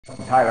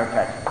Tyler,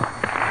 Texas.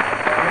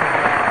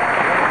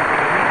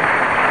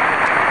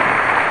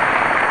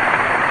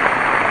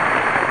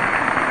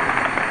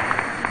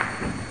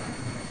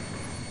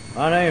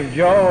 My name's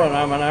Joe, and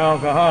I'm an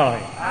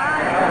alcoholic.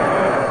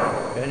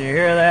 Can you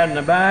hear that in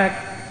the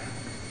back?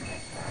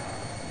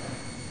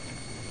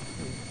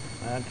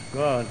 That's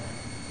good.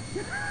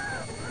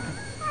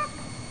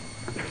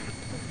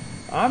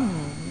 I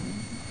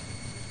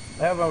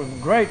have a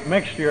great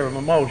mixture of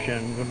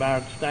emotions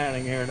about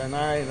standing here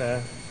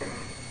tonight.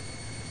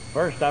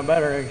 First, I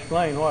better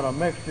explain what a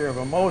mixture of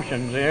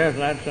emotions is.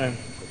 That's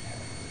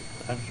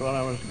what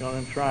I was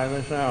going to try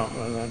this out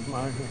with that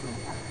microphone.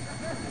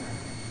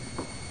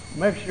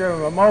 Mixture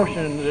of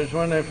emotions is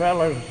when a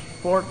fellow's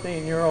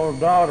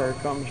 14-year-old daughter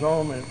comes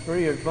home at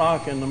 3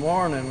 o'clock in the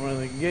morning with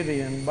a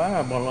Gideon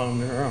Bible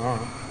under her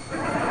arm.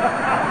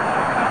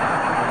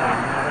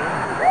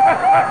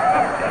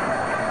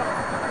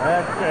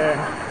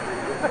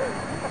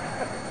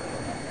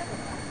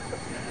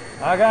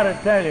 I got to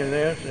tell you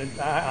this.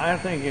 I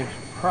think it's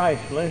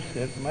priceless.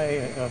 It may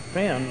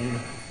offend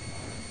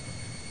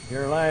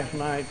your last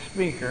night's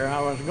speaker.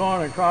 I was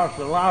going across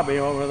the lobby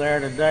over there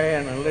today,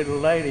 and a little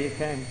lady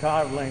came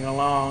toddling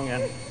along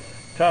and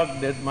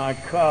tugged at my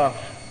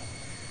cuffs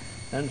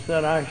and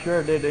said, "I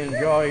sure did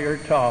enjoy your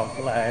talk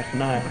last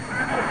night."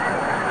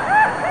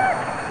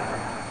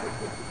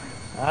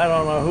 I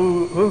don't know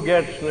who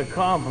gets the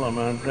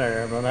compliment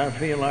there, but I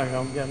feel like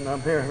I'm getting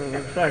up here for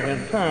the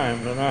second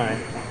time tonight.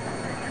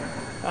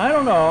 I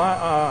don't know.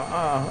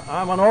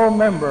 I'm an old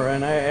member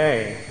in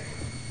AA.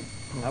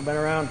 I've been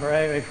around for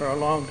AA for a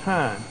long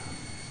time.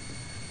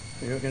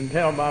 You can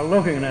tell by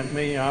looking at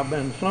me I've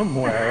been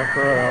somewhere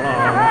for a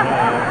long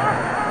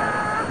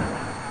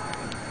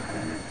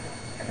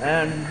time.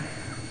 And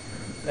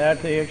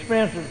at the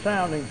expense of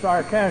sounding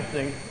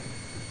sarcastic,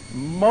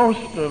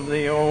 most of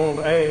the old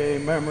AA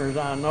members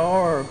I know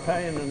are a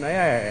pain in the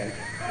ass.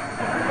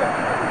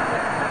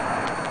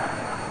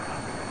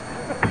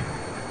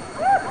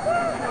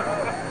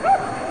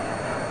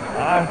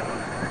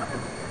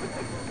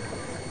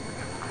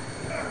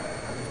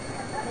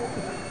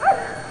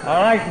 I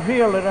like to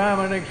feel that I'm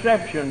an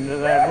exception to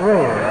that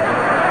rule.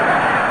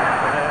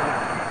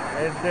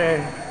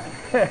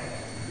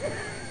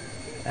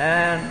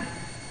 And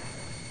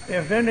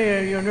if any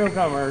of you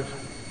newcomers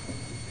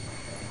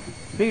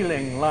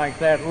feeling like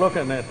that,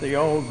 looking at the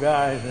old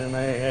guys in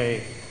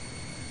AA,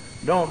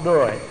 don't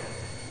do it.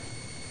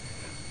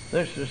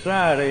 This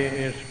society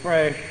is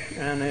fresh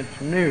and it's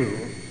new.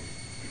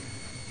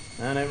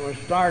 And it was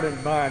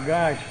started by a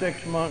guy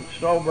 6 months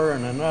sober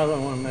and another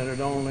one that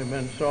had only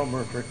been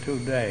sober for 2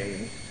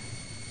 days.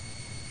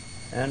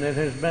 And it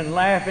has been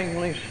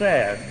laughingly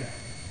said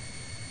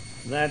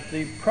that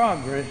the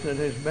progress that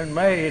has been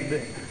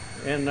made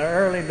in the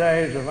early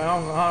days of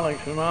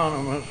Alcoholics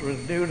Anonymous was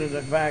due to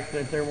the fact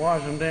that there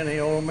wasn't any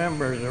old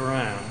members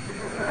around.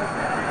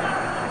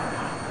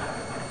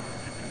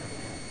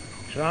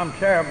 So I'm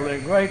terribly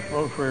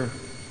grateful for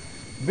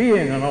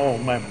being an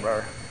old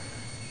member.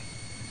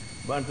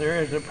 But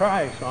there is a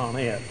price on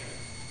it.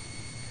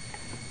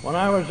 When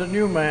I was a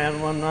new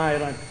man one night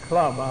at the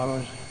club, I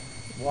was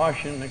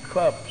washing the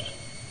cups,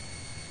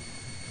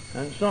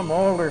 and some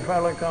older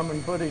fellow come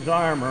and put his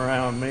arm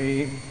around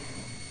me,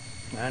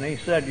 and he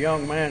said,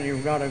 "Young man,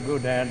 you've got a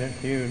good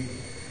attitude.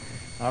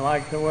 I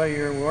like the way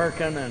you're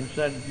working," and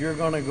said, "You're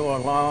going to go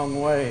a long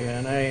way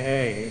in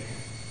AA."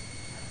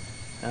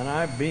 And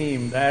I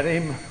beamed at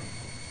him.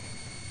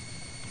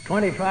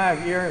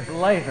 25 years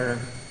later,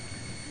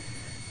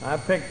 I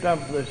picked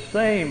up the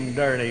same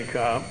dirty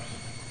cups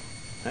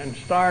and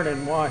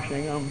started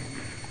washing them,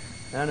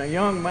 and a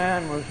young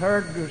man was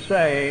heard to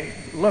say,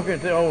 "Look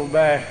at the old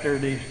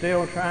bastard, he's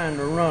still trying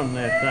to run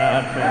this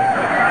outfit."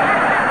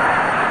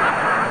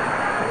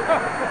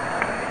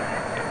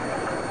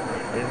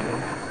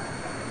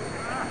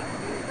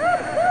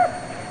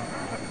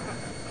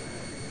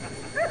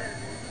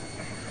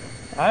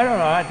 I don't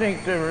know, I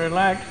think to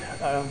relax,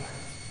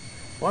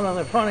 one of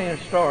the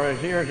funniest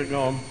stories years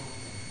ago,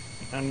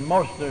 and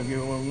most of you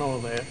will know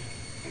this,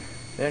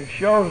 it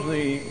shows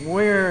the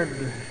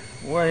weird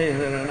way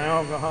that an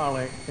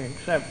alcoholic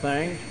accepts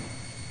things.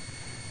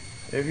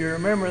 If you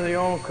remember the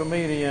old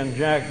comedian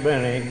Jack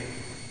Benny,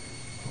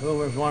 who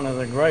was one of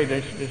the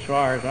greatest as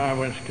far as I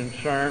was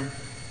concerned,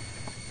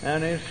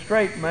 and his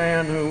straight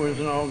man who was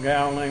an old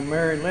gal named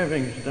Mary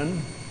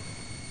Livingston,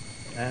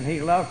 and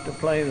he loved to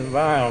play the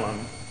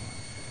violin.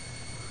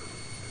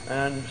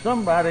 And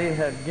somebody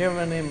had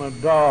given him a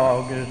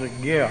dog as a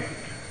gift.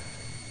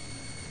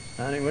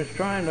 And he was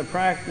trying to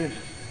practice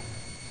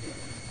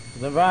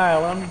the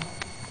violin,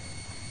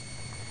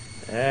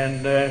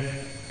 and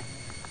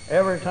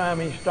every time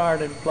he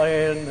started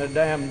playing, the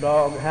damn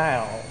dog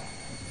howled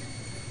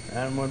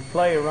and would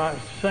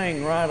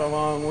sing right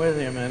along with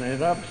him, and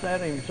it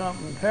upset him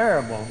something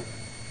terrible.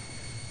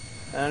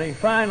 And he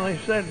finally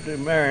said to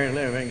Mary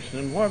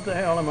Livingston, "What the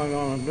hell am I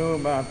going to do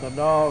about the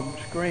dog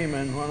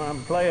screaming when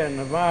I'm playing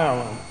the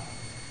violin?"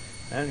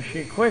 And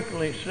she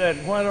quickly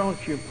said, "Why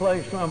don't you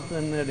play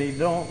something that he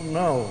don't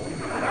know?"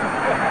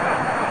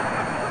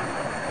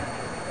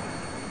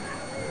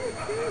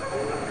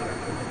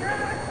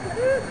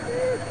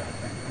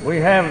 We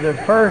have the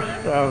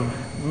first of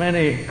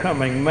many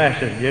coming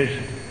messages.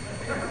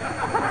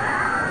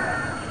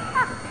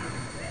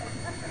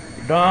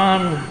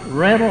 Don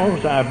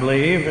Reynolds, I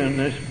believe, in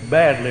this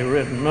badly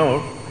written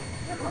note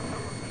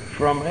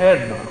from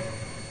Edna.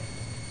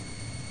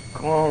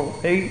 Call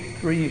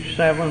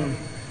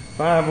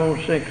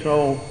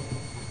 837-5060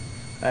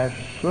 as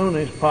soon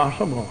as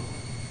possible.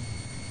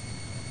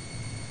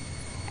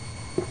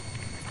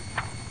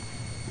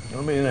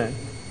 Tell me that.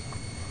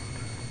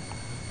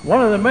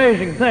 One of the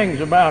amazing things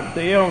about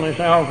the illness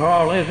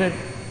alcoholism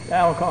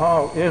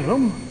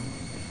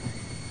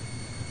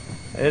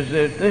is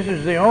that this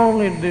is the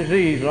only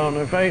disease on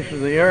the face of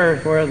the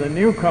earth where the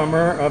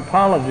newcomer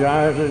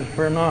apologizes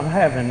for not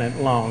having it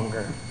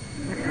longer.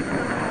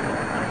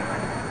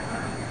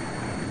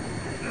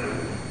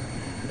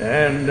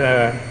 And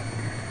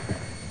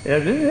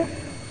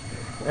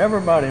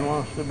everybody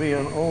wants to be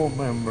an old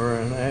member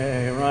in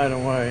AA right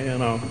away, you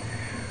know.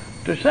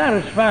 To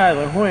satisfy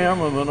the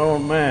whim of an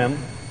old man,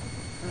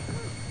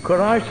 could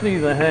I see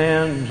the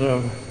hands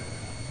of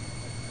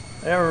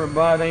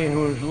everybody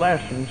who's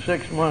less than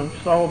 6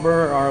 months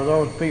sober, or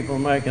those people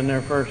making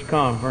their first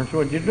conference?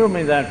 Would you do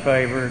me that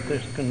favor at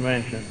this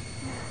convention?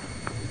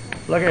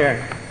 Look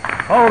here.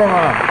 Hold them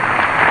up.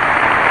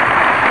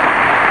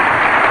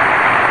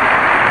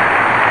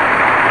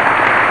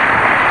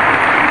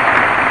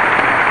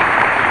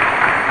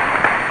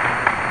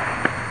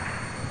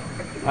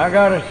 I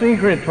got a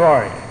secret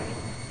for you.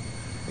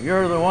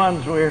 You're the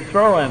ones we're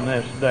throwing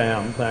this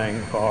damn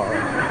thing for.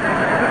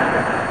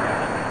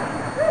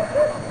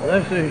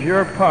 This is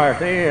your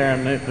party,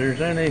 and if there's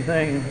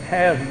anything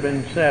has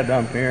been said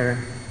up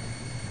here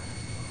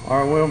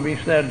or will be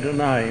said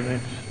tonight,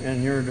 it's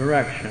in your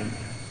direction.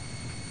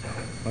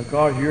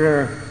 Because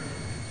you're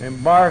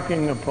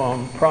embarking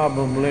upon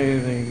probably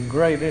the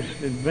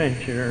greatest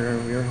adventure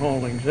of your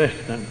whole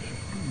existence,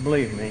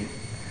 believe me.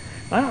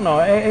 I don't know,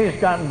 AA's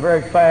gotten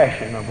very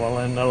fashionable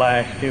in the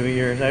last 2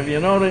 years. Have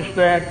you noticed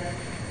that?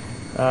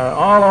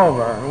 All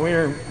over.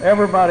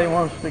 Everybody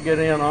wants to get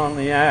in on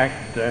the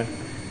act.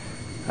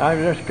 I've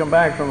just come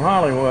back from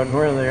Hollywood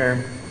where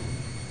they're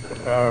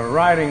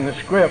writing the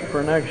script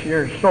for next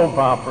year's soap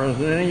operas.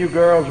 Did any of you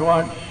girls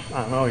watch?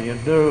 I know you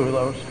do,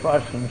 those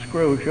fuss and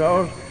screw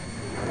shows.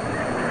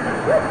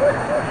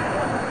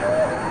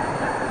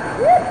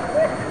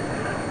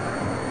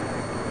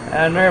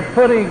 And they're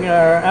putting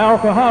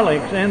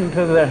alcoholics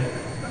into the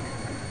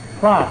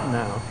plot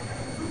now.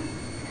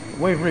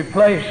 We've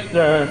replaced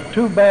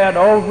 2 bad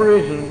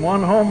ovaries and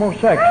 1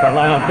 homosexual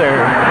out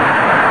there.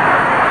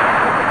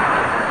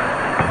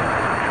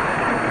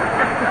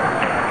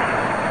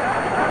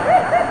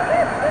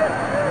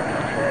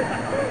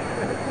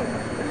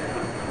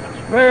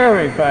 It's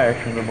very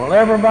fashionable.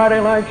 Everybody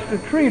likes to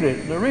treat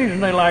it. The reason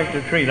they like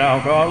to treat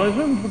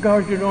alcoholism is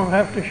because you don't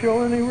have to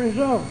show any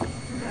results.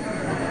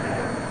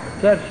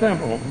 That's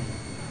simple.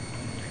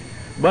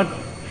 But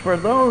for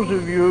those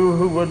of you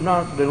who would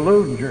not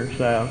delude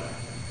yourself,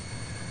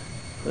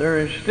 there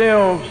is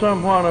still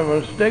somewhat of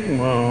a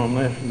stigma on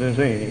this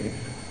disease.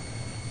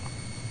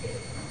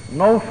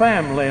 No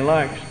family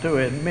likes to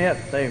admit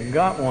they've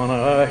got one of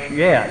us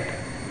yet.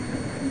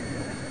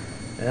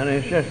 And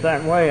it's just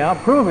that way. I'll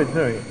prove it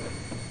to you.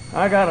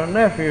 I got a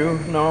nephew.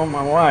 No,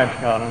 my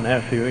wife's got a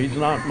nephew. He's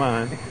not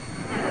mine.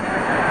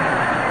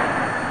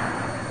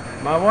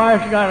 My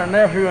wife's got a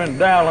nephew in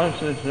Dallas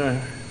that's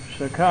a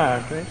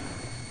psychiatrist.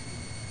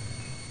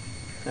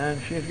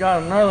 And she's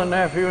got another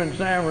nephew in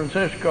San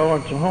Francisco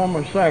that's a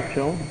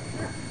homosexual.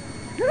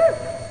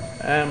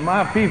 And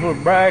my people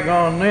brag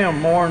on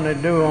them more than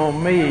they do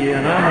on me,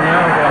 and I'm an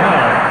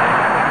alcoholic.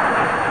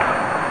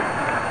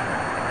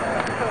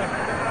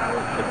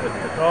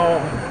 So,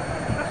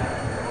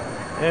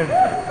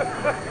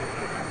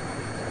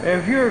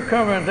 if you're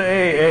coming to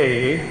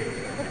AA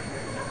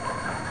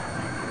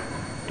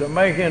to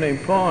make any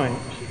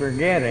points,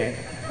 forget it.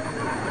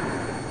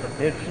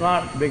 It's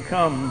not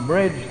become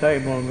bridge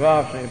table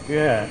gossip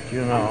yet,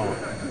 you know.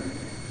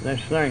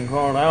 This thing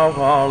called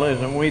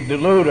alcoholism, we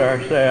delude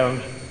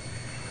ourselves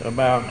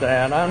about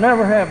that. I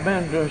never have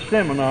been to a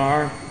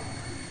seminar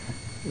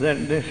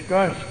that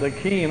discussed the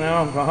keen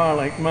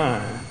alcoholic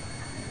mind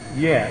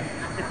yet.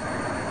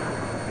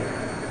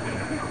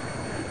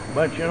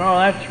 But you know,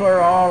 that's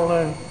where all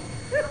the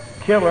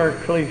killer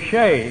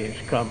cliches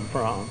come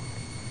from.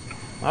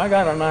 I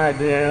got an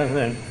idea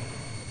that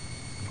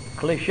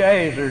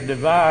cliches are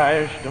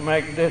devised to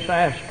make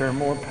disaster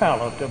more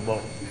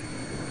palatable.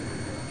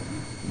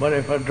 But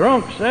if a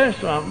drunk says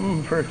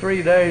something for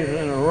 3 days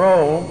in a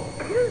row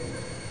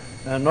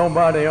and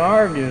nobody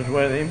argues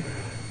with him,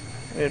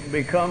 it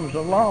becomes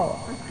a law.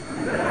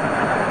 It's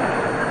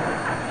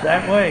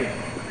that way.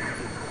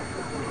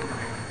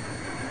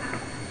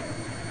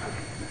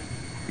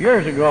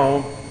 Years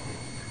ago,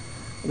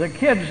 the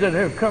kids that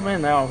have come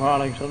into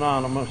Alcoholics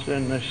Anonymous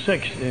in the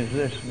 60s,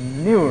 this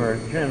newer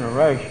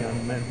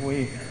generation that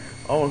we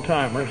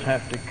old-timers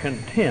have to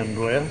contend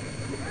with,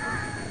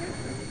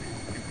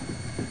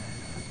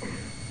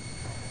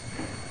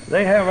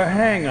 They have a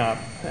hang-up,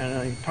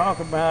 and they talk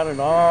about it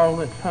all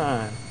the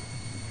time.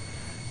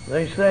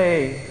 They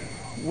say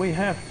we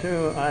have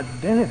to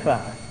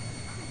identify.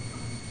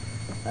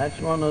 That's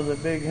one of the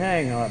big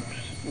hang-ups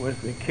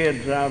with the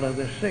kids out of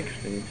the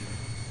 60s.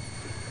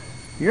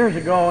 Years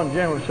ago in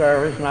general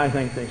service, and I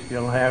think they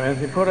still have it,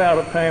 they put out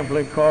a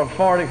pamphlet called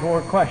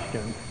 44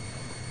 Questions.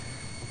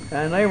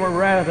 And they were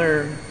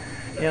rather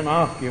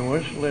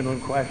innocuous little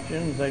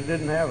questions. They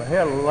didn't have a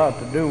hell of a lot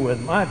to do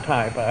with my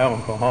type of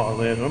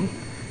alcoholism.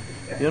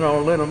 You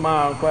know, little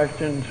mild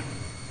questions.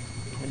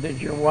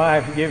 Did your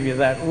wife give you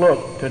that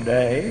look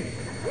today?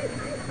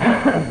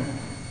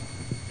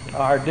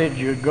 Or did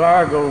you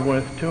gargle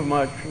with too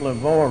much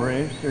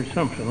Livoris or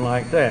something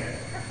like that?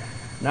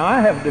 Now,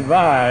 I have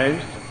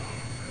devised,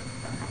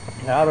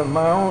 out of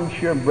my own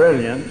sheer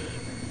brilliance,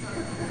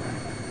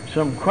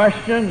 some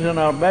questions, and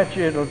I'll bet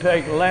you it'll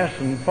take less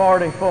than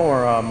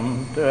 44 of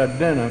them to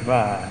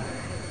identify.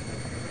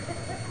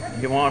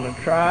 You want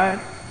to try it?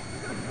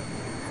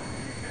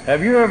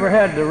 Have you ever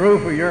had the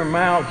roof of your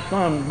mouth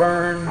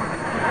sunburned?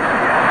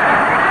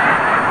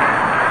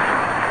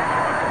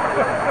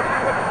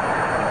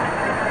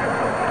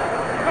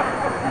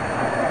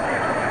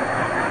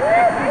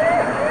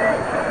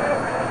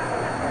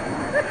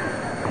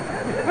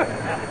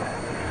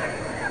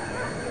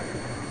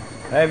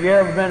 Have you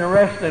ever been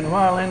arrested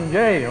while in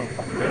jail?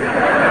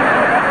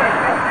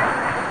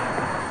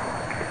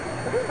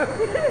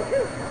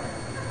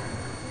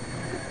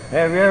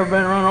 Have you ever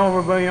been run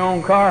over by your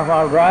own car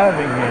while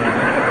driving in?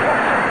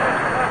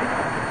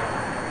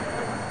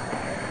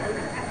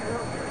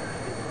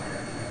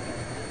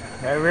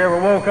 Have you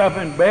ever woke up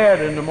in bed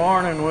in the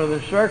morning with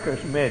a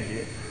circus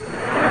midget?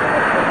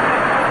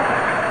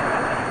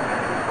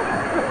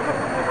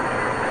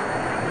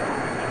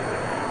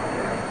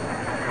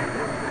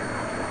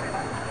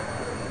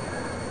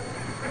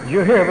 Did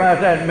you hear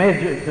about that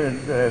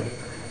midget that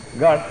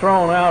got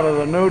thrown out of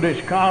the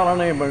nudist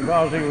colony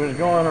because he was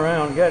going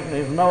around getting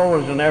his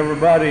nose in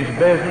everybody's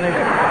business?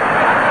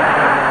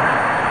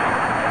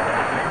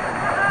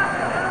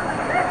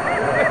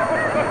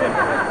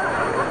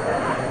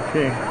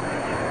 Okay.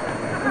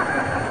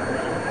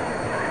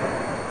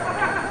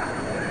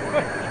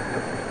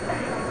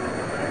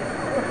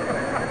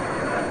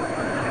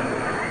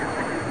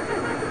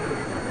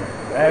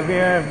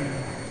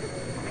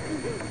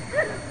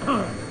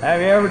 Have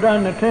you ever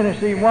done the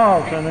Tennessee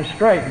waltz in a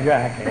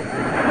straitjacket?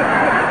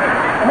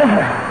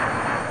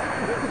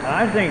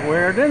 I think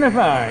we're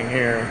identifying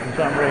here for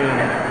some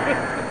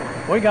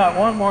reason. We got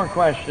one more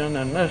question,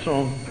 and this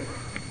will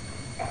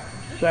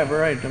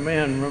separate the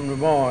men from the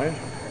boys.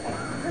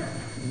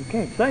 You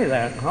can't say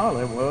that in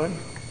Hollywood.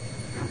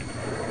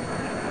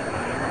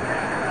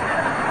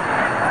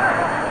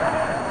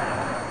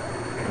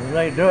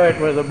 They do it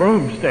with a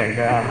broomstick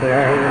out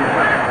there.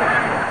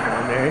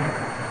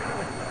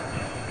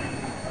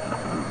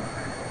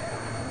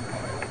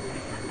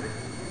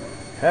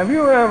 Have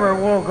you ever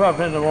woke up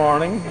in the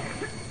morning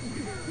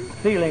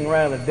feeling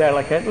rather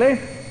delicately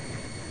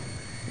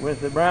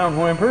with the brown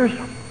whimpers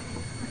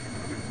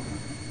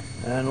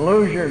and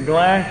lose your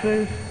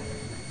glasses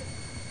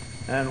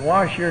and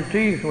wash your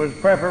teeth with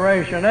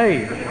preparation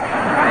H?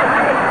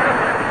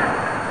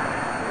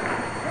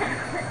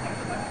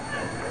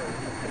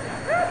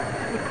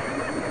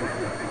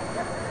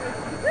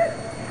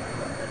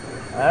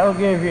 That'll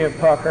give you a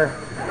pucker.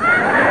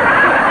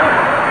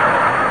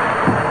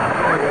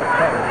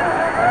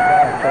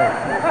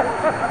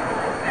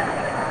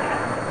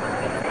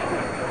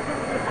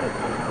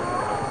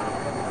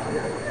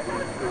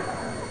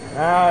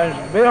 Now,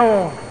 as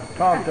Bill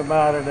talked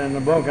about it in the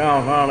book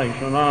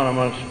Alcoholics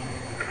Anonymous,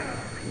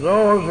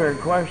 those are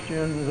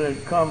questions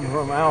that come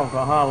from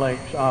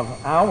alcoholics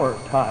of our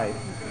type.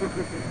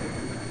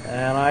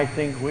 And I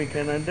think we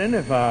can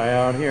identify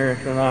out here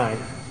tonight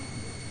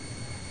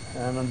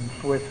and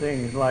with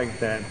things like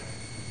that.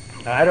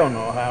 I don't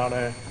know how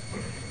to...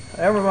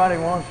 Everybody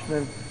wants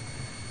to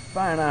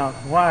find out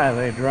why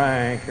they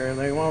drank, or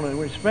they want to...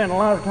 We spend a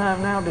lot of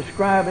time now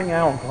describing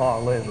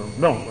alcoholism,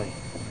 don't we?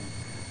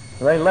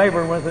 They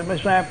labor with the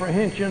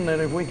misapprehension that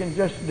if we can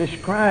just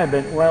describe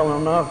it well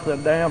enough, the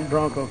damn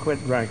drunk will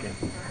quit drinking.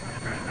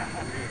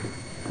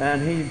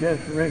 And he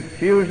just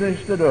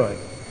refuses to do it.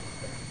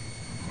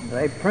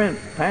 They print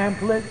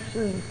pamphlets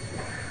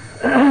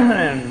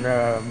and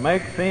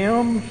make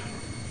films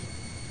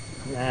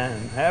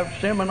and have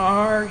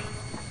seminars.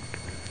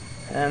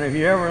 And if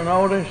you ever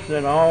notice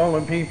that all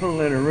the people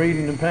that are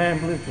reading the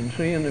pamphlets and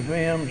seeing the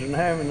films and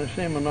having the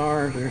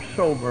seminars are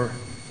sober,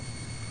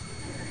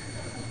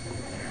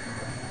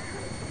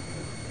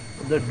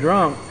 the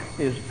drunk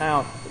is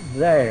out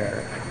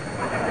there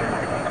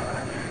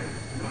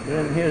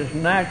in his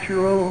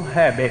natural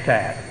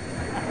habitat.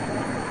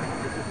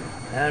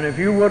 And if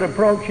you would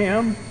approach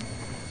him,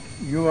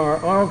 you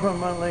are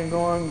ultimately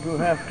going to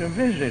have to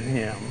visit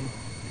him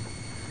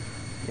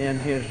in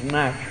his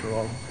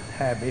natural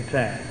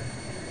habitat.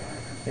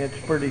 It's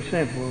pretty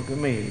simple to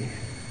me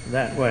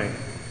that way.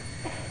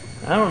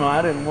 I don't know,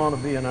 I didn't want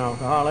to be an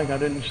alcoholic. I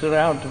didn't set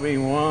out to be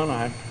one.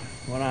 I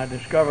when I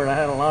discovered I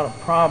had a lot of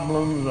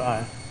problems,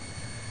 I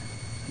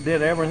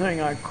did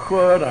everything I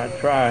could. I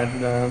tried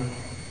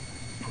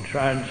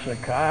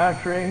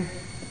psychiatry,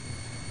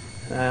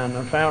 and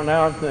I found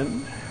out that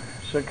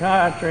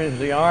psychiatry is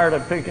the art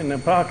of picking the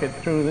pocket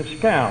through the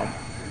scalp.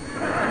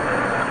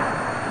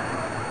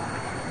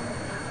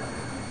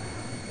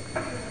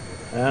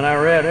 And I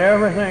read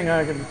everything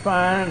I could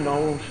find,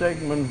 old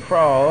Sigmund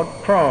Freud.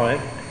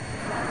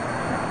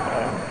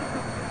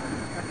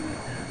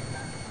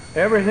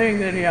 Everything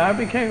that I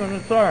became an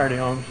authority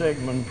on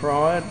Sigmund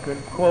Freud,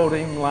 could quote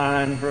him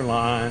line for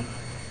line.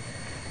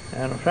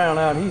 And I found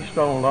out he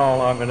stole all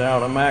of it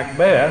out of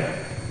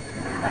Macbeth.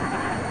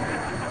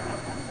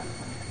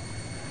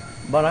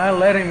 But I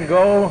let him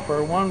go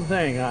for one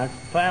thing. I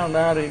found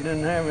out he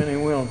didn't have any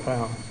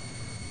willpower.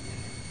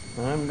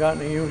 I haven't got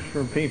any use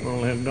for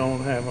people that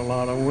don't have a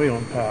lot of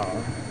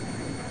willpower.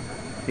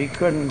 He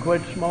couldn't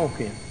quit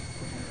smoking.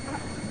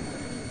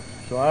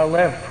 So I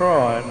left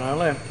Freud and I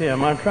left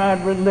him. I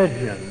tried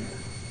religion.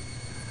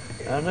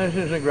 And this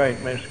is a great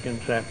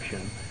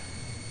misconception.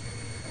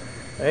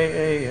 AA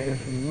is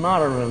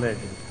not a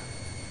religion.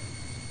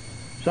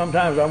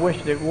 Sometimes I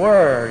wished it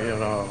were, you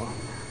know.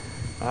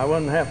 I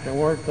wouldn't have to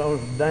work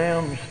those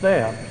damn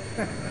steps.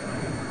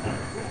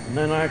 And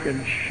then I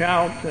could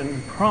shout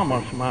and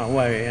promise my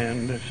way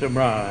into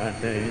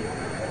sobriety.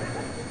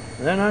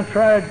 Then I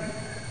tried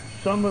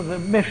some of the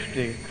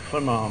mystic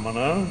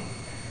phenomena.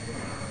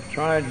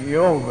 Tried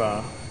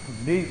yoga,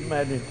 deep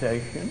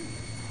meditation,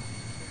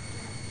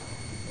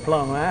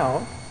 plumb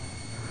out.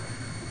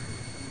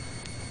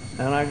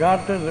 And I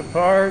got to the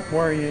part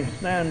where you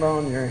stand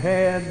on your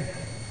head,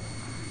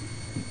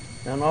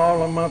 and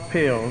all of my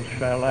pills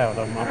fell out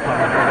of my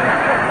pocket.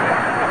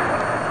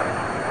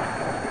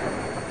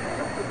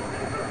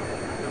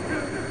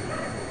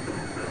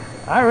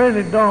 I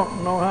really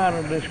don't know how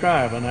to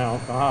describe an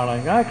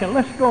alcoholic.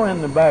 Let's go in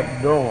the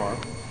back door.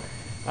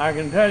 I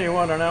can tell you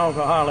what an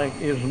alcoholic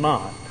is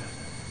not.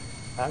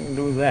 I can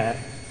do that.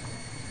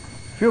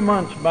 A few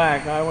months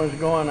back, I was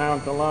going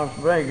out to Las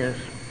Vegas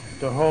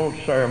to hold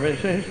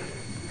services.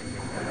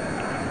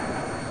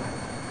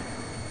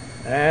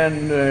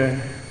 And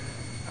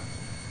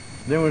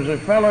there was a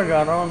fellow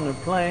got on the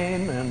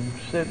plane and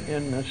sit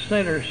in the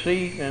center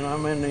seat, and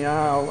I'm in the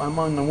aisle, I'm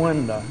on the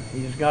window.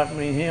 He's got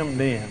me hemmed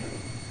in.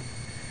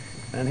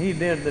 And he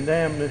did the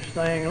damnedest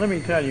thing. Let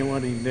me tell you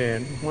what he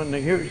did. When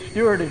the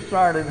stewardess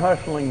started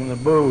hustling the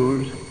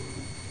booze,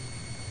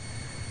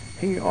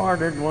 he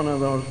ordered one of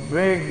those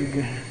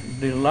big,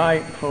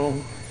 delightful,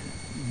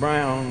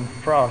 brown,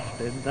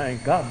 frosted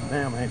things.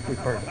 Goddamn happy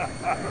person.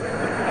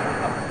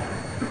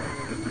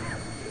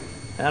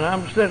 And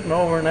I'm sitting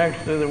over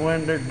next to the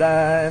window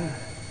dying.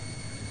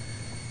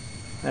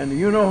 And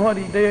you know what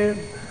he did?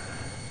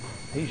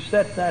 He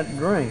set that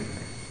drink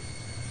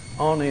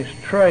on his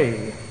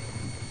tray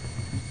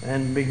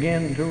and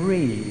begin to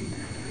read.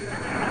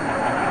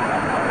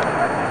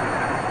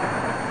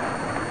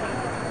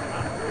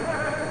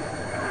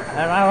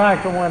 And I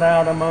like to went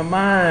out of my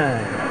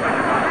mind.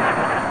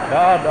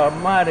 God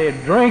Almighty,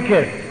 drink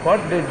it.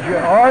 What did you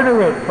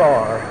order it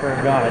for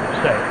God's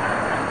sake?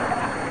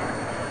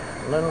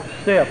 A little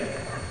sip.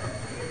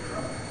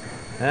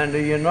 And do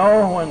you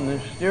know, when the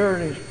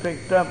stewardess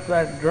picked up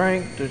that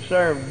drink to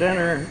serve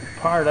dinner,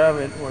 part of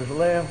it was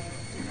left.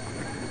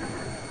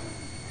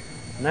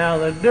 Now,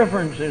 the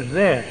difference is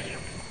this.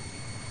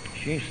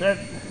 She said,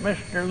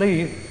 Mr.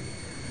 Leaf,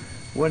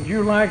 would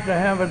you like to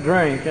have a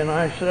drink? And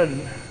I said,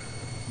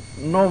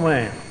 no,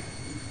 ma'am.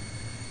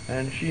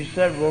 And she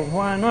said, well,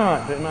 why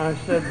not? And I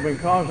said,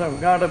 because I've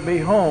got to be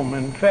home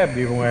in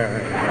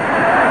February.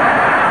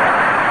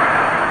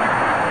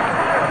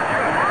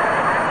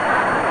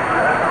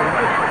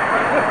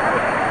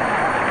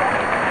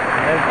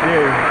 That's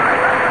you.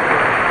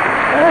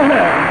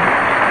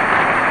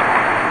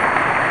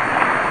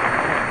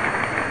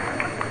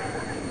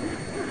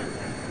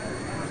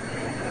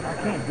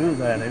 Do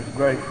that as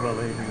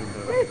gratefully as you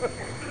do.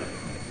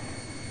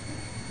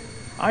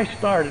 I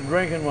started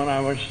drinking when I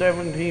was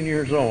 17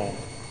 years old,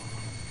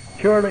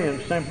 purely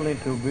and simply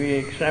to be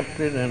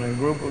accepted in a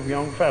group of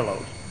young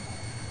fellows.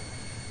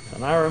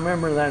 And I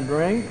remember that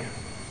drink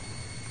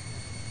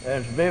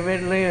as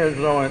vividly as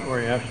though it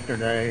were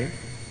yesterday.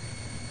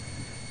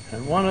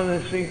 And one of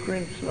the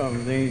secrets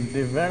of the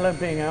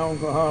developing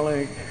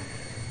alcoholic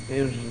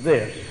is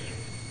this.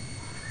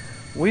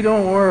 We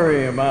don't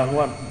worry about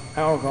what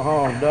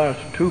alcohol does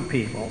to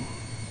people.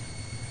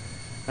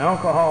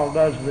 Alcohol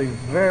does the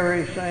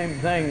very same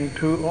thing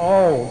to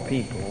all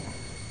people.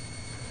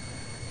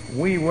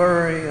 We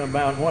worry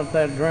about what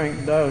that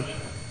drink does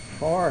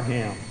for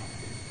him.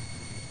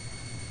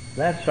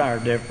 That's our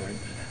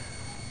difference.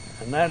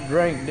 And that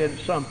drink did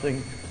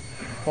something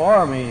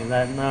for me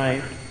that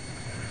night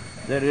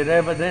that it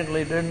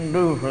evidently didn't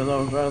do for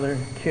those other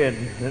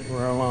kids that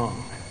were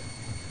along.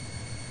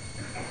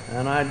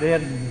 And I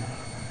did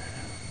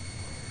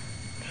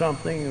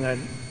something that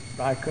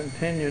I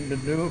continued to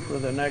do for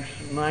the next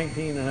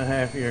 19 and a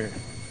half years.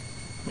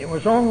 It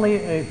was only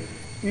a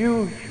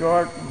few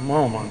short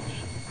moments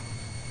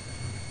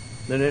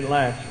that it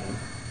lasted.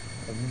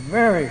 A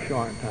very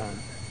short time.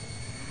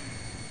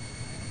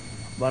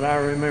 But I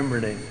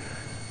remembered it.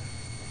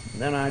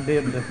 Then I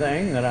did the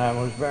thing that I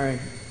was very,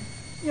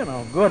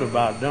 good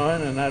about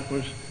doing, and that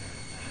was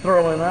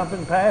throwing up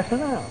and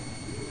passing out.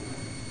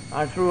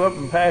 I threw up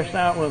and passed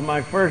out with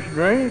my first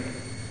drink,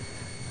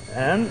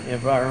 and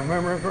if I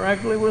remember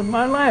correctly, with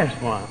my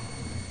last one.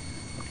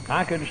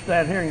 I could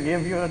stand here and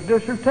give you a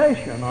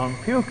dissertation on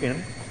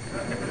puking,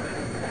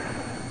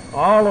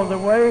 all of the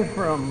way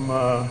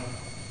from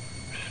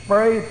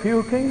spray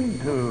puking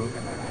to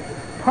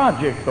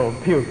projectile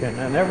puking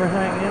and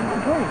everything in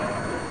between.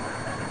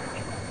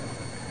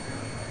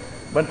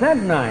 But that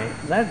night,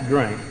 that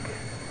drink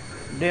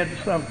did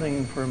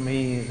something for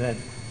me that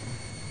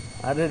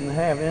I didn't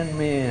have in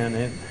me, and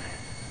it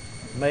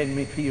made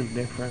me feel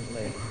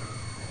differently.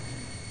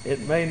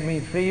 It made me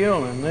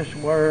feel, and this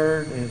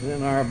word is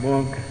in our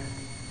book,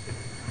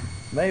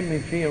 made me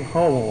feel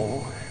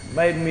whole,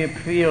 made me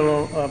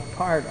feel a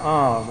part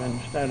of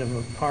instead of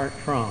a part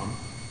from.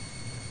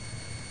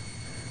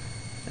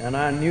 And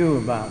I knew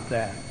about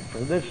that. For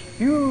this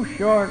few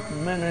short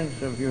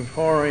minutes of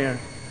euphoria,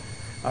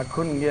 I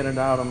couldn't get it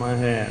out of my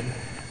head.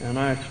 And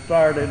I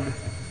started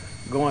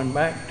going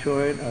back to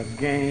it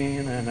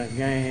again and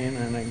again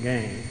and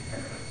again.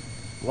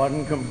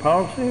 Wasn't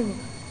compulsive.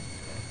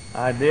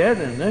 I did,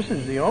 and this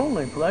is the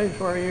only place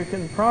where you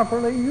can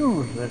properly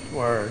use this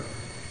word.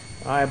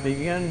 I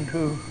began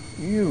to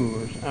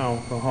use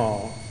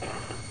alcohol.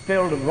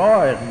 Filled a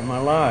void in my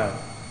life.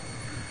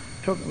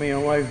 Took me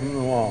away from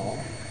the wall.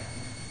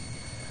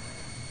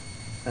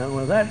 And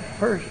with that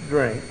first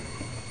drink,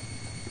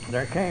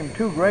 there came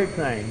two great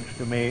things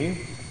to me: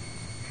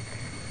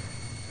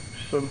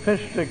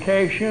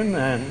 sophistication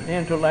and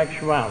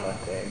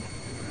intellectuality.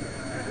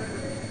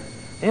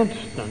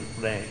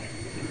 Instantly.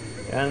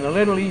 And the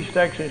little East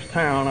Texas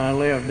town I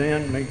lived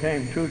in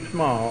became too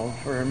small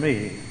for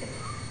me.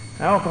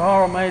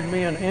 Alcohol made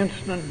me an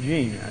instant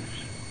genius.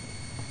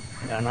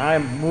 And I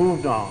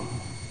moved on.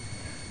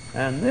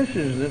 And this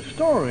is the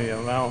story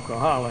of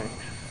alcoholics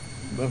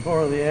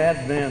before the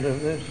advent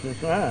of this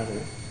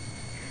society.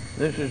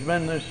 This has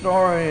been the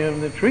story of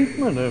the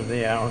treatment of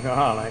the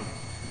alcoholic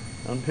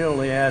until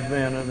the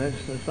advent of this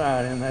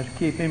society, and that's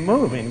keep him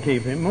moving,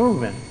 keep him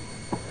moving.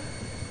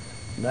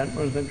 That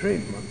was the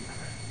treatment.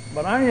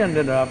 But I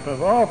ended up,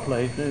 of all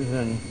places,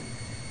 and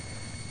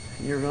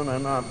you're going to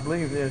not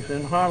believe this,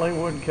 in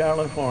Hollywood,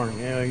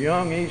 California, a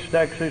young East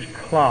Texas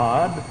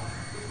clod,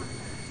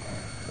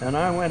 and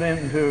I went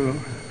into,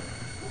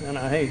 and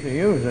I hate to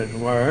use this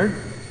word,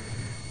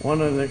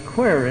 one of the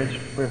queerest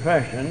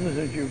professions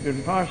that you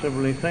could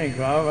possibly think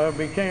of. I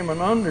became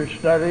an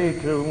understudy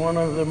to one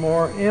of the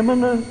more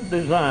eminent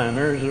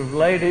designers of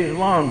ladies'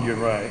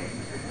 lingerie.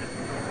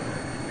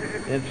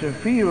 It's a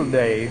field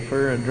day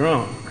for a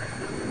drunk.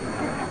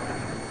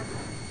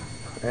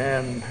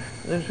 And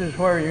this is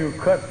where you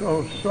cut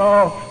those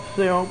soft,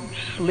 silk,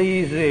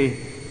 sleazy,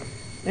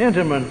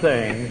 intimate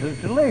things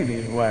that the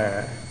ladies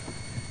wear.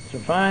 It's a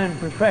fine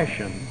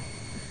profession.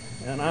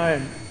 And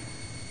I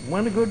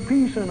went a good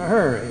piece in a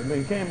hurry,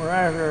 became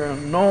rather a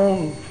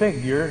known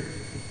figure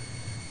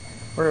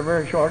for a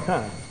very short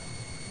time.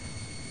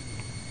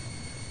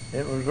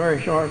 It was very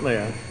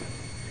short-lived.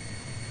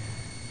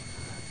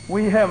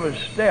 We have a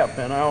step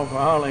in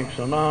Alcoholics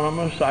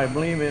Anonymous. I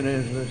believe it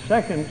is the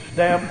second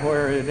step,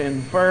 where it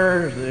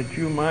infers that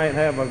you might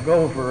have a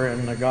gopher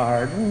in the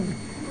garden.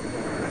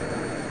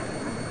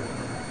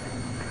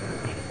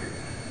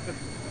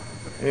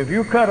 If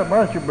you cut a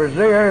bunch of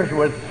braziers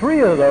with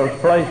 3 of those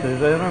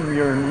places in them,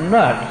 you're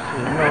nuts.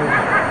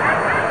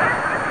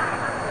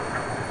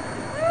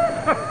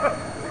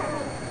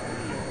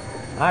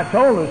 I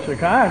told a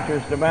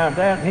psychiatrist about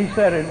that, and he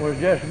said it was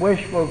just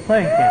wishful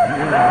thinking.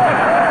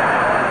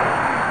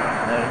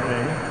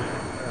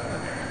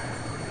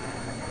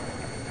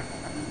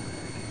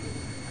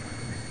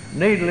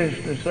 Needless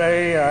to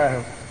say,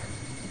 I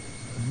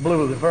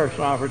blew the first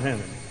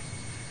opportunity.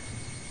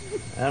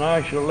 And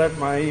I shall let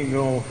my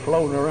ego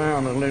float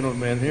around a little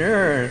bit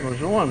here. It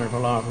was a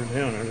wonderful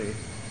opportunity.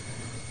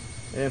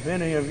 If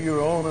any of you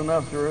are old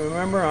enough to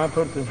remember, I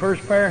put the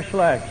first pair of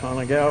slacks on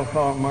a gal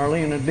called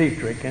Marlena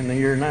Dietrich in the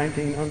year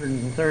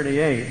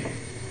 1938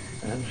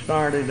 and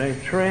started a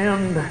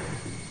trend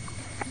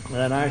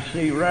that I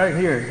see right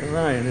here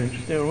tonight.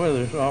 It's still with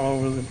us all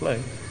over the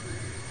place.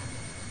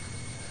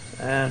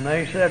 And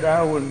they said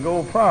I would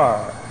go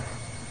far,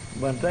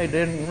 but they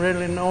didn't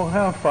really know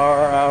how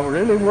far I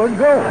really would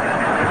go.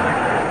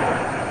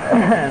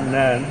 And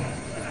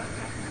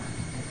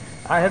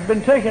I had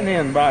been taken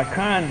in by a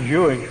kind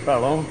Jewish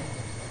fellow,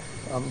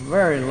 a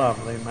very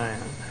lovely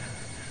man,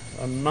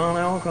 a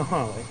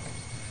non-alcoholic,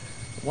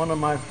 one of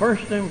my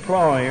first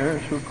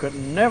employers who could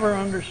never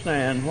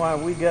understand why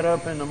we get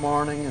up in the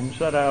morning and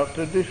set out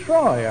to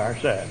destroy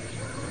ourselves.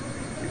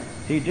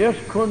 He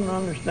just couldn't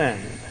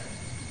understand it.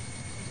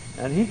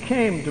 And he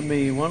came to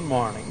me one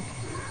morning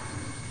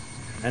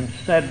and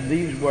said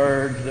these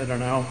words that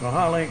an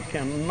alcoholic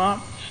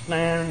cannot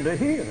stand to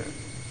hear.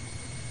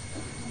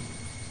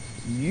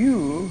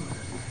 You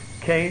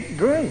can't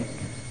drink.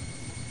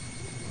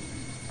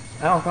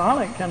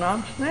 Alcoholic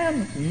cannot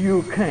stand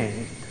you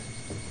can't.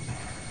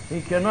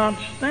 He cannot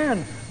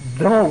stand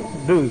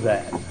don't do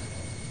that.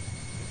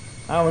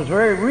 I was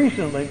very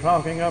recently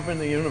talking up in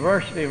the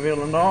University of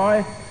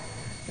Illinois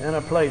in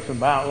a place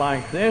about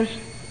like this,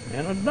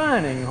 in a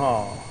dining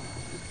hall.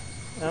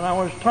 And I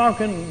was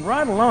talking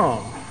right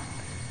along.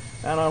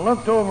 And I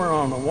looked over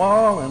on the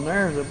wall, and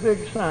there's a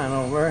big sign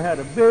over there, had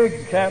a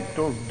big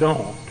capital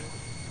don't.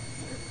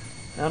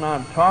 And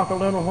I'd talk a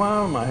little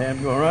while, my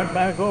head go right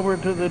back over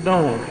to the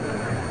don't.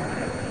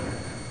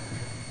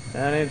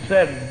 And it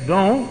said,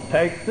 don't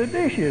take the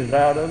dishes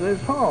out of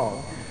this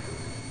hall.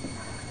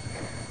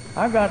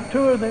 I've got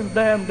 2 of them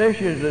damn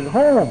dishes at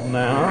home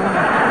now.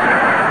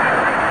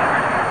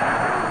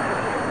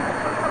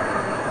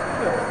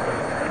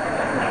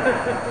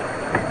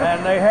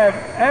 And they have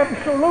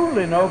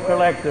absolutely no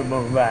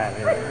collectible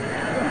value.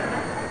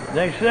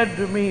 They said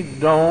to me,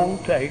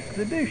 don't take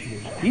the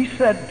dishes. He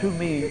said to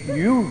me,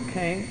 you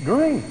can't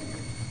drink.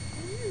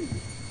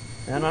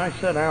 And I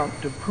set out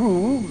to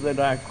prove that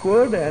I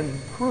could and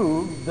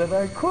prove that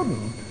I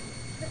couldn't.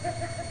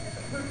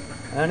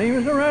 And he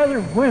was a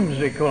rather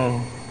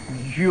whimsical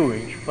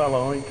Jewish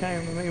fellow. He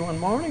came to me one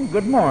morning,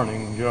 good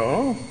morning,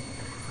 Joe.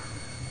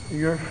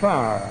 You're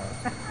fired.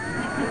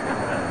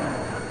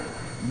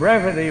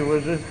 Brevity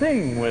was a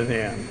thing with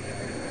him.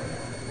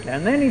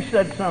 And then he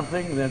said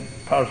something that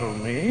puzzled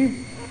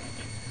me.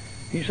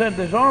 He said,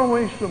 there's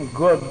always some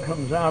good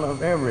comes out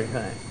of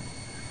everything,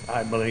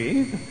 I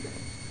believe.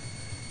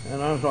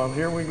 And I thought,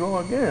 here we go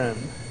again.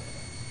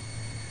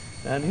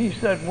 And he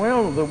said,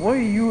 well, the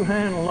way you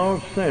handle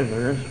those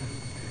scissors,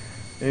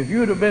 if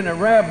you'd have been a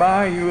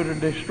rabbi, you would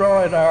have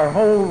destroyed our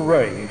whole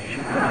race.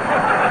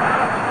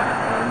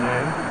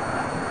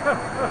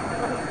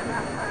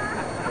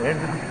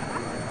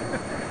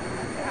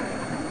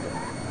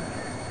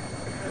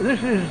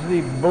 This is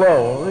the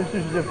blow. This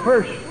is the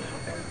first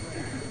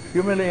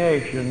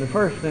humiliation, the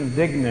first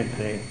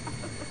indignity,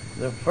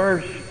 the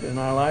first, and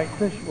I like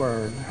this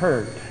word,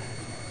 hurt,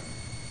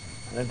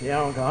 that the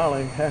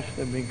alcoholic has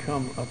to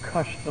become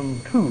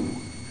accustomed to.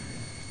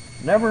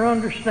 Never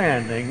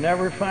understanding,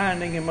 never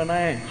finding him an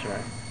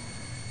answer.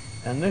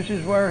 And this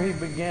is where he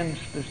begins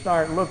to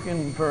start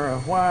looking for a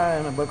why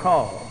and a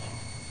because.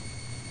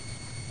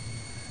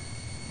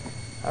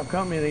 How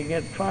come you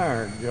get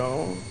fired,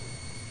 Joe?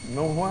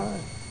 No why,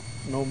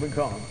 no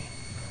because.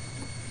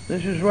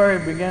 This is where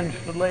he begins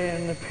to lay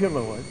in the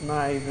pillow at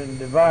night and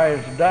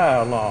devise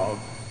dialogue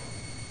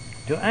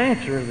to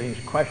answer these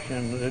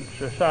questions that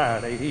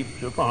society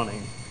heaps upon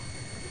him.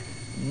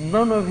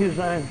 None of his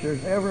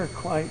answers ever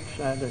quite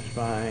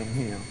satisfying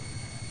him.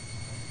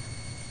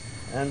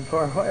 And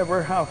for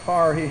however how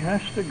far he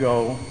has to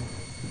go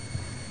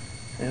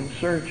in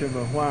search of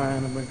a why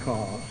and a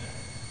because.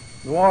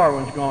 The war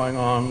was going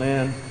on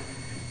then,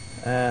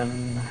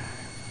 and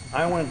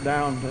I went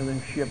down to the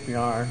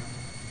shipyard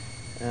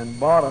and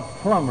bought a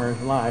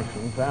plumber's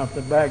license out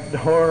the back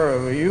door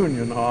of a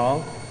union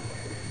hall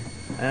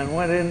and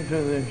went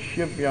into the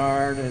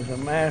shipyard as a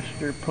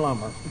master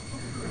plumber.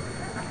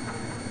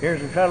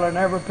 Here's a fellow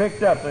never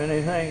picked up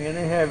anything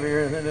any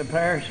heavier than a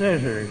pair of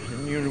scissors,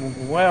 and you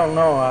well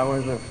know I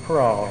was a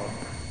fraud.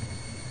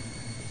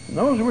 And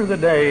those were the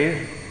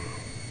days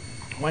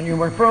when you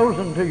were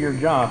frozen to your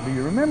job. Do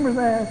you remember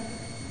that?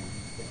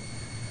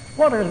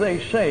 What are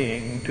they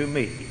saying to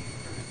me?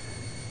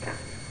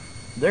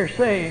 They're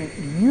saying,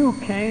 you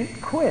can't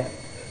quit,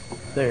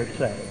 they're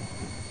saying.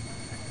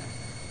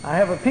 I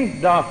have a pink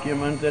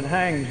document that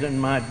hangs in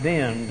my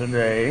den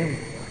today,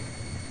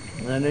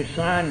 and it's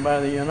signed by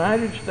the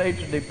United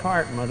States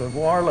Department of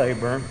War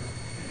Labor,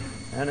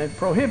 and it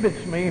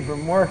prohibits me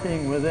from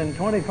working within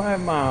 25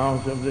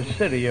 miles of the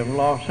city of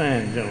Los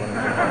Angeles.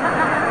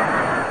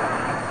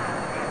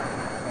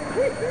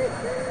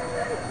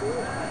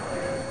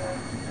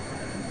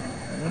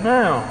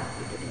 Now,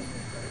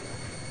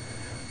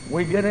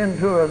 we get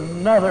into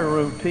another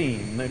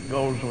routine that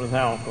goes with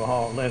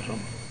alcoholism.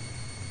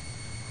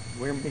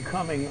 We're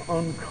becoming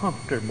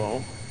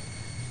uncomfortable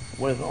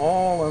with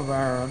all of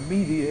our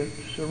immediate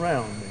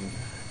surroundings.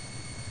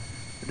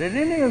 Did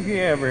any of you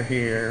ever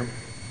hear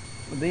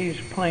these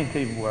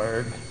plaintive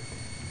words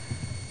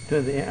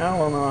to the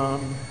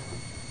Al-Anon,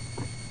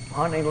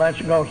 honey,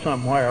 let's go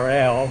somewhere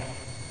else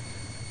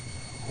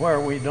where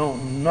we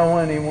don't know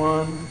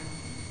anyone?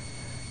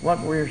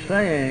 What we're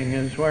saying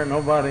is where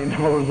nobody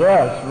knows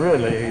us,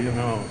 really, you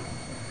know.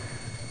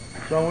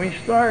 So we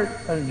start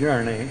a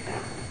journey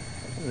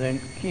that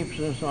keeps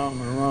us on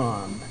the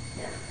run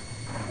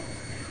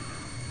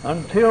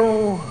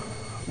until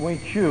we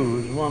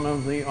choose one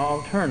of the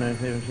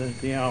alternatives that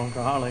the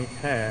alcoholic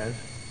has,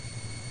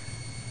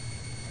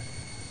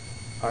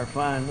 or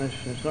find this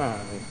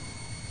society.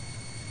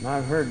 And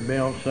I've heard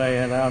Bill say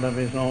it out of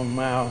his own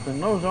mouth,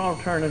 and those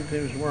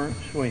alternatives weren't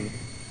sweet.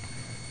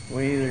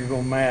 We either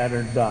go mad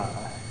or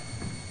die.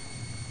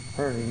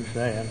 Heard him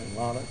say it a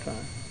lot of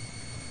times.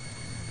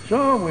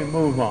 So we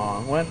move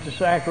on. Went to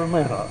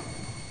Sacramento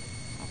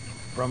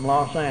from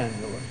Los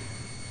Angeles.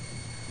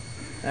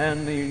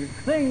 And the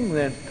thing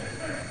that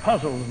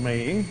puzzles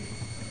me,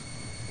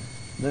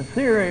 the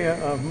theory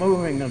of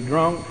moving a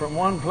drunk from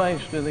one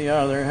place to the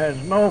other has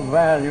no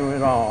value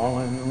at all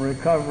in the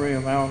recovery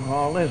of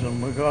alcoholism,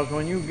 because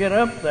when you get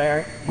up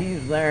there,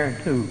 he's there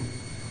too.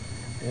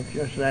 It's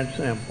just that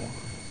simple.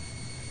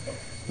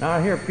 Now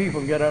I hear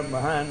people get up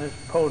behind this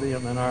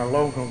podium in our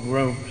local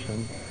groups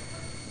and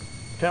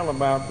tell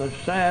about the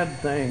sad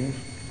things.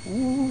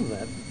 Ooh,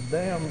 that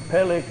damn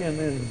pelican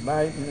is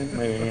biting at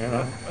me, you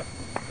know.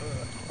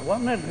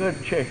 Wasn't that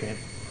good chicken?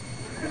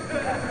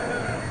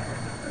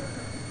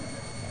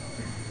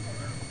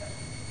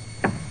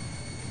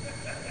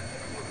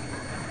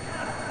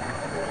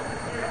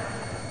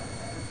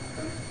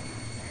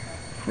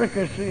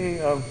 Fricassee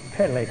of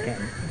pelican.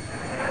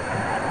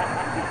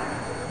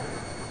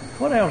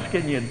 What else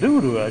can you do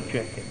to a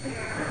chicken?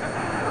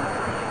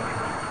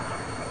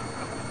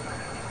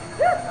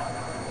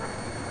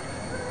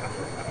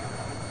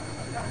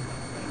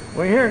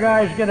 We hear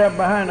guys get up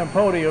behind a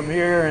podium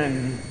here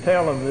and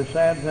tell of the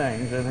sad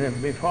things that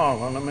have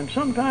befallen them, and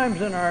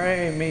sometimes in our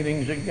AA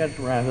meetings it gets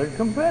rather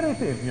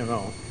competitive, you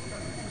know.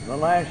 The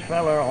last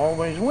fella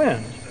always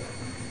wins.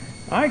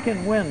 I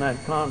can win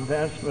that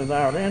contest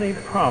without any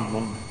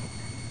problem.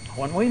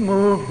 When we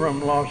moved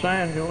from Los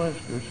Angeles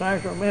to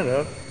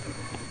Sacramento,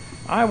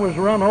 I was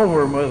run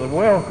over with a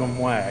welcome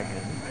wagon.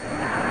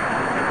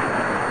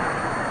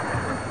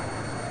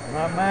 And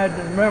I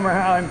remember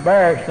how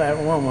embarrassed that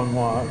woman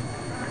was,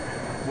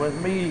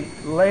 with me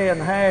laying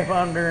half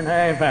under and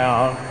half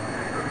out,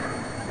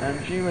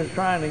 and she was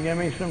trying to give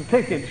me some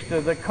tickets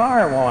to the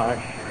car wash.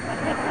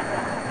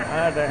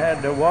 I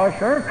had to wash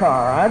her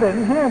car. I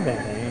didn't have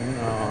any, you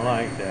know,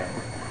 like that.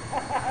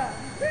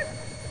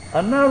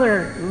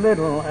 Another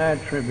little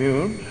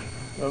attribute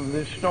of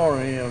this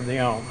story of the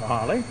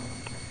alcoholic,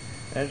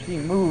 as he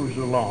moves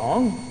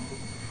along,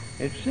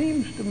 it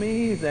seems to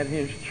me that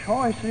his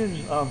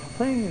choices of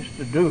things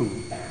to do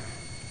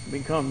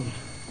becomes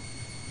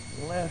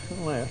less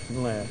and less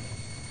and less.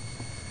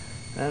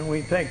 And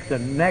we take the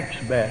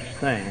next best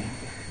thing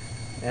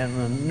and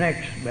the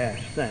next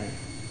best thing.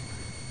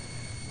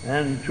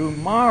 And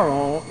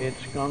tomorrow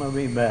it's going to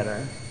be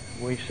better,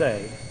 we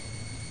say.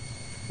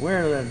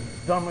 We're the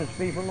dumbest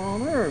people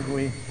on earth.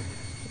 We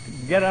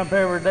get up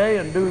every day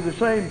and do the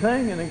same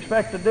thing and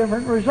expect a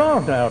different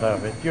result out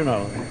of it, you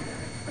know.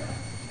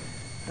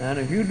 And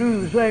if you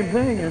do the same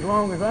thing, as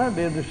long as I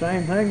did the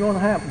same thing, going to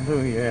happen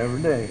to you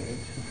every day.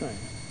 It's the same.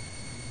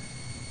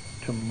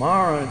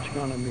 Tomorrow it's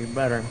going to be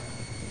better.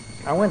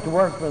 I went to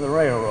work for the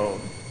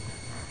railroad.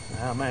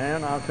 Now,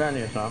 man, I'll tell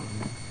you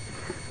something.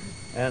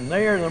 And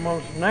they are the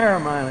most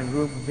narrow-minded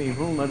group of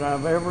people that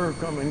I've ever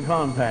come in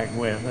contact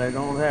with. They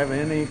don't have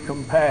any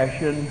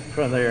compassion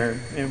for their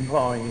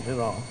employees at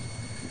all.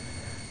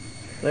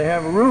 They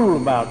have a rule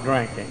about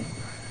drinking.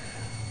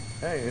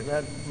 Hey,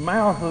 that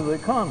mouth of the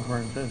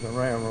conference is a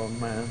railroad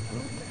man.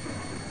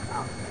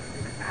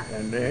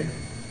 Indeed.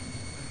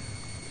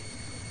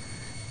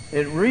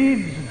 It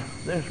reads,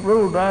 this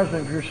rule does,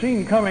 if you're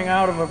seen coming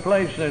out of a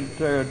place that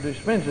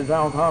dispenses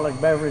alcoholic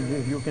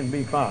beverages, you can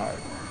be fired.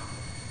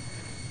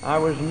 I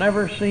was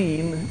never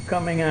seen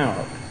coming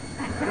out.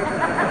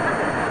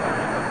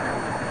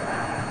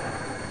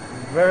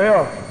 Very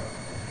often.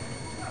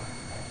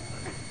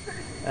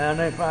 And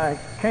if I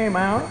came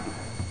out,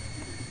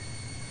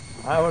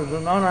 I was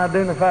an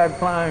unidentified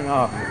flying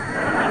object.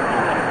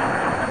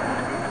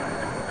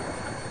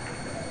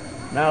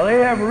 Now, they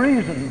have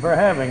reason for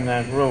having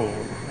that rule,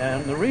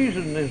 and the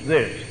reason is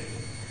this,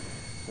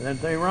 that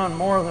they run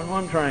more than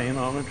one train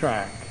on a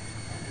track.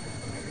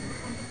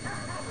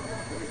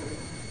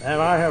 And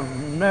I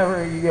have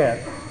never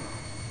yet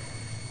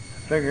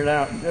figured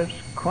out just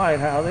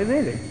quite how they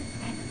did it.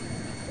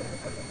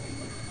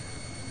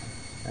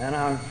 And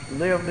I've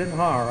lived in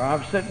horror.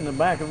 I've sat in the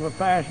back of a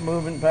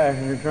fast-moving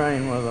passenger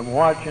train with a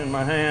watch in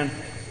my hand,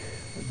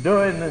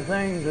 doing the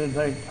things that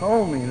they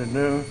told me to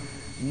do,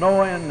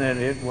 knowing that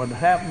it would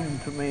happen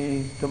to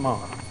me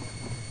tomorrow.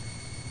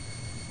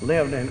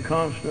 Lived in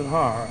constant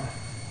horror.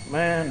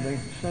 Man, to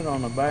sit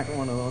on the back of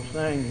one of those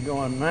things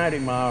going 90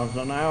 miles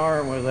an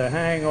hour with a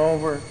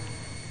hangover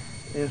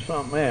is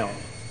something else.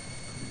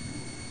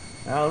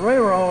 Now, the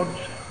railroads,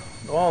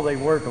 all they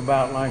work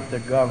about like the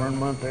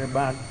government, they're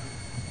about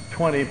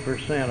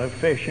 20%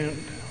 efficient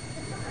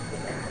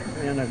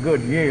in a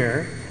good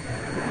year.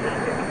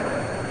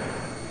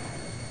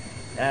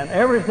 And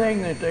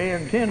everything that they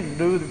intend to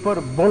do, they put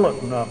a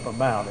bulletin up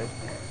about it,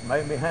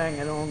 maybe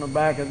hanging on the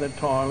back of the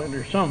toilet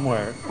or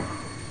somewhere.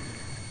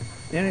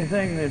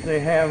 Anything that they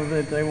have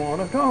that they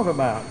want to talk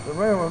about. The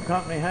railroad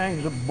company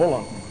hangs a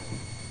bulletin.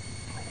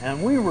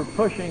 And we were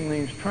pushing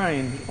these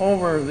trains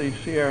over the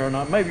Sierra,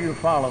 now maybe you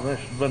follow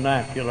this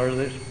vernacular,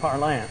 this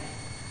parlance,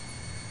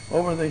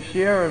 over the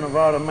Sierra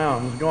Nevada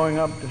mountains, going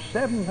up to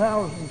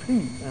 7,000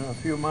 feet in a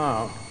few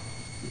miles.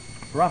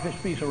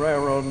 Roughest piece of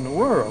railroad in the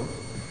world.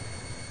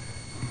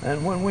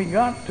 And when we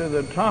got to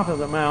the top of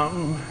the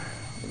mountain,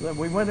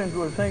 we went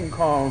into a thing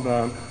called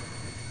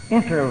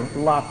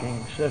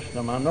interlocking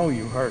system. I know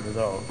you've heard of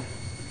those.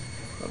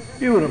 A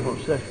beautiful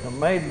system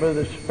made by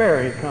the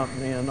Sperry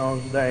Company in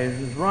those days.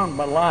 It was run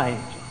by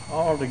lights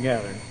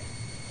altogether.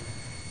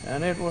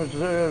 And it was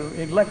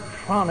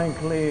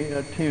electronically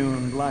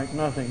attuned like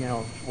nothing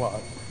else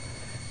was.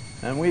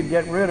 And we'd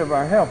get rid of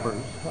our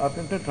helpers up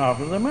at the top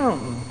of the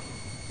mountain.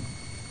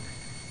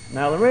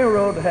 Now, the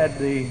railroad had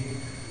the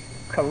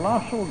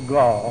colossal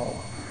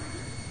gall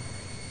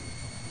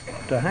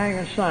to hang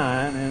a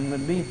sign in the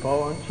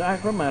depot in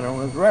Sacramento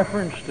with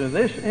reference to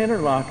this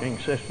interlocking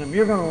system.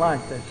 You're going to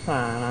like this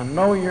sign. I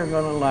know you're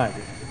going to like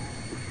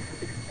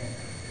it.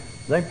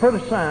 They put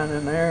a sign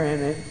in there,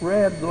 and it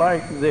read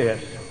like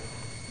this.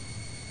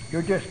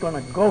 You're just going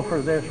to go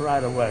for this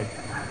right away.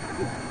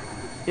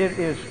 It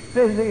is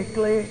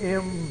physically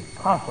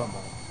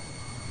impossible.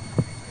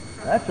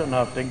 That's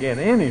enough to get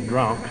any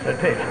drunk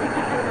statistic.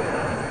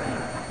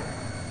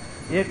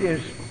 It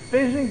is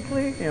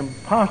physically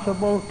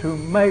impossible to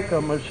make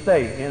a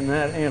mistake in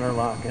that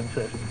interlocking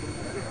system.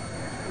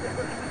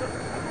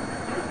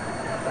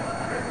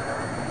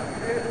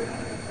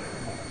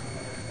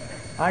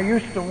 I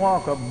used to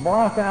walk a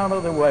block out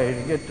of the way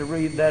to get to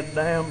read that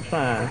damn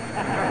sign.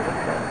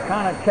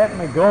 Kind of kept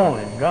me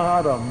going,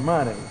 God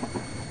Almighty.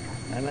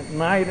 And at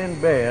night in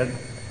bed,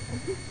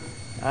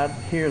 I'd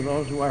hear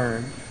those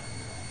words,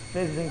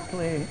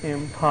 physically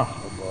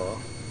impossible.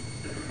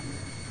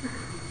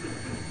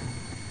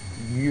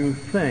 You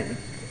think.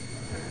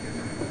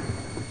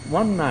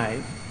 One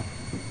night,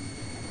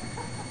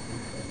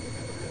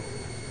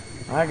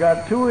 I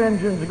got two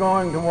engines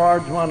going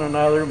towards one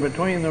another.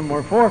 Between them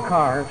were 4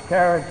 cars,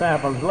 carrots,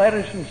 apples,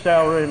 lettuce, and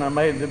celery, and I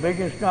made the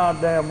biggest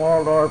goddamn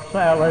Waldorf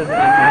salad in the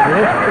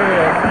history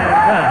of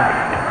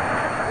mankind.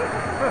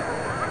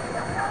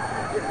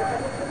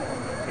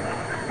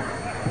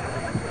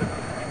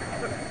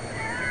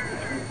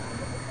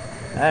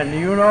 And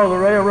you know the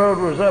railroad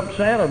was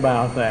upset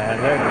about that.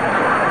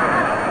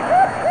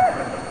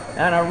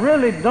 And I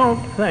really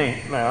don't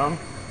think now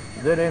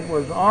that it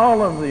was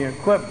all of the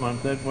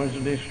equipment that was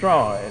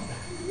destroyed.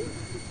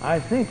 I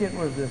think it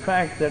was the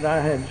fact that I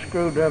had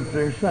screwed up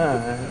their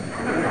sign.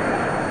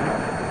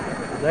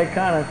 They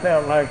kind of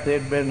felt like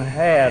they'd been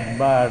had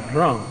by a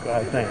drunk,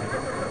 I think.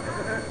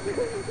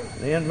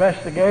 The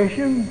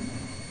investigation,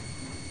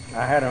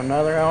 I had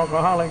another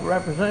alcoholic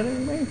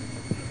representing me,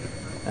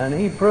 and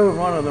he proved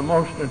one of the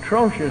most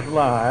atrocious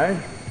lies,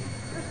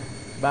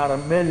 about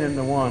 1,000,000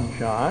 to 1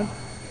 shot,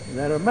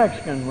 that a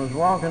Mexican was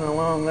walking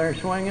along there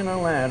swinging a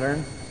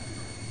lantern,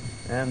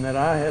 and that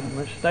I had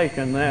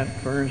mistaken that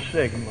for a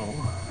signal.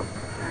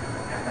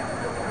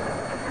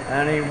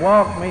 And he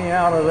walked me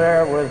out of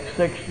there with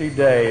 60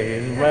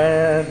 days.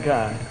 Bad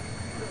kind.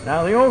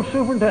 Now, the old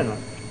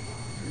superintendent,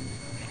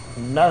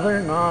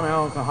 another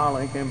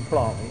non-alcoholic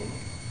employee,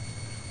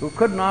 who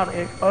could not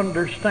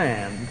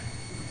understand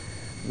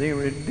the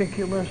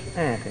ridiculous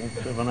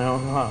antics of an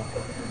alcoholic.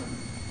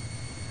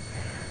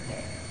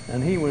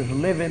 And he was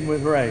livid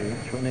with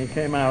rage when he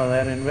came out of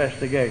that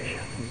investigation.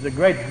 He was a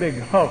great big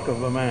hulk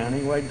of a man.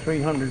 He weighed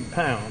 300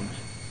 pounds.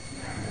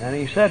 And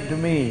he said to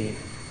me,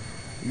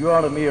 you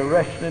ought to be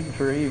arrested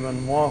for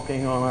even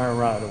walking on our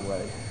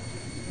right-of-way.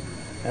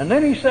 And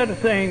then he said a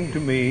thing to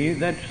me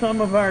that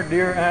some of our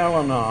dear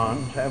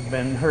Al-Anons have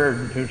been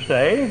heard to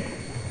say.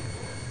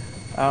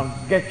 I'll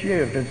get you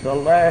if it's the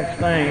last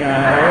thing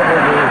I ever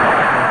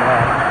do.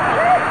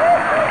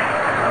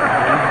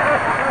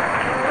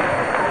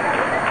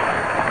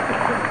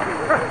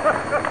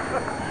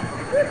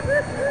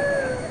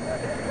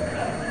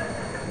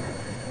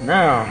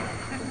 Now,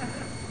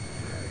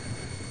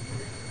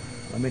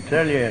 let me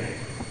tell you,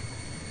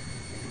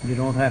 you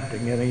don't have to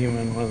get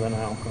even with an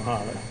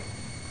alcoholic.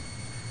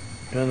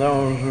 To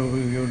those who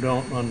you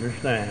don't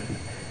understand,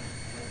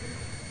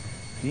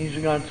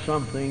 he's got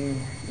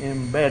something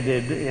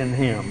embedded in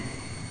him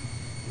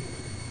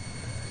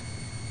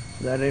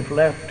that if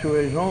left to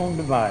his own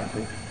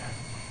devices,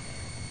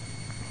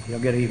 he'll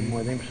get even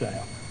with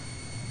himself.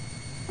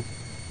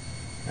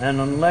 And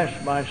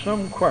unless by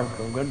some quirk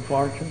of good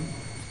fortune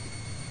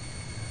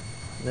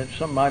that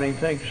somebody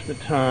takes the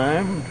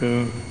time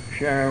to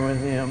share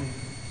with him,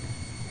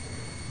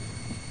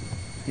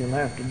 he'll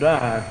have to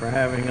die for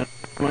having a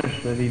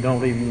illness that he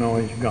don't even know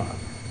he's got.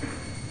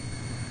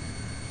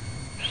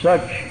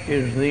 Such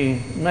is the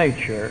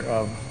nature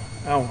of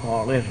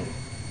alcoholism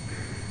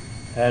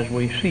as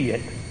we see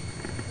it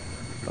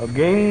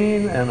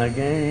again and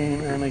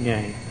again and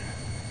again.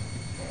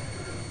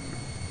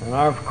 And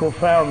our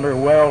co-founder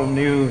well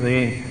knew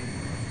the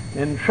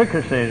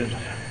intricacies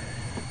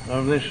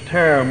of this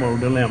terrible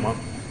dilemma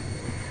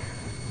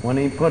when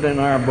he put in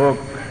our book,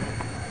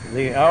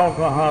 the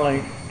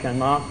alcoholic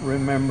cannot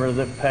remember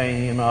the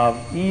pain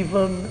of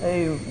even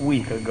a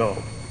week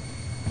ago.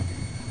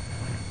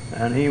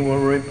 And he will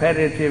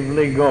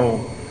repetitively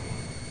go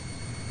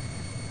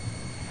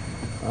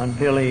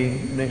until he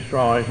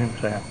destroys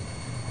himself.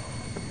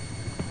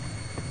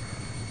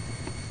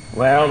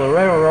 Well, the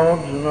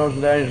railroads in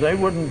those days, they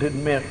wouldn't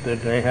admit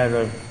that they had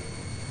a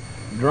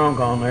drunk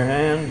on their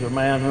hands, a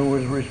man who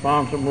was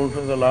responsible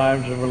for the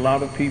lives of a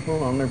lot of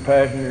people on their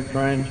passenger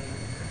trains.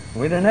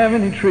 We didn't have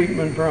any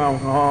treatment for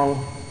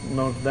alcohol in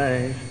those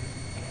days.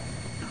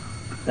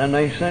 And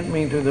they sent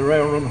me to the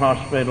railroad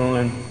hospital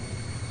and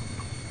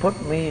put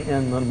me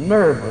in the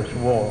nervous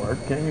ward.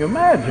 Can you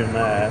imagine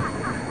that?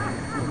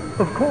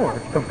 Of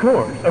course, of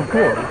course, of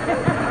course.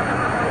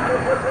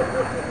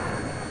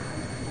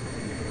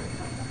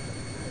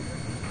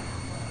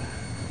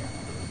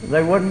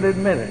 They wouldn't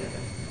admit it.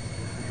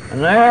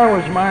 And there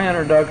was my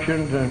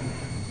introduction to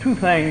two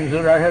things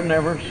that I had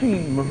never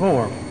seen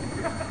before.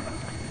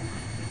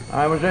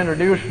 I was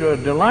introduced to a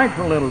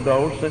delightful little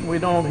dose that we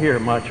don't hear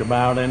much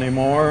about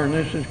anymore, and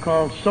this is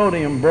called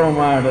sodium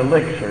bromide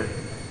elixir.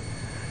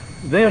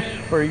 This,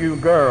 for you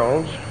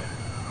girls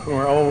who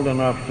are old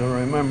enough to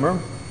remember,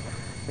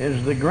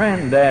 is the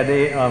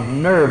granddaddy of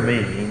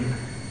Nervine.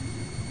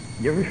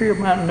 You ever hear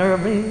about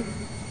Nervine?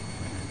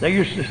 They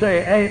used to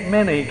say, Aunt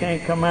Minnie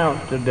can't come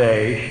out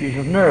today. She's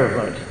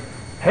nervous.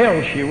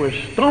 Hell, she was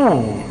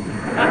stoned.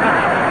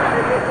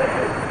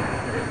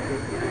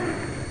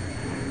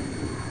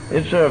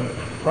 It's a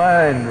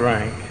fine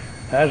drink.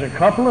 Has a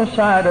couple of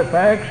side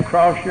effects.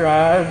 Cross your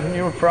eyes and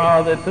you'll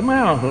froth at the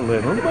mouth a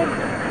little. But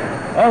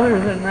other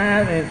than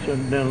that, it's a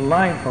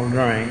delightful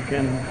drink.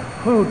 And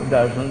food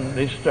doesn't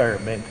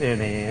disturb it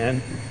any.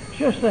 And it's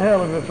just a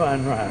hell of a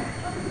fine drink.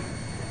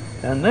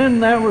 And then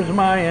that was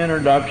my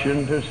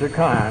introduction to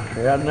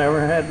psychiatry. I'd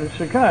never had a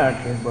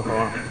psychiatrist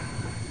before.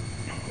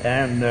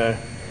 And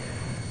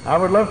I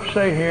would love to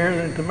say here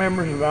that the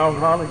members of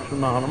Alcoholics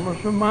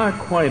Anonymous are my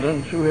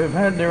acquaintance who have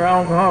had their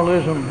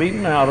alcoholism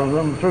beaten out of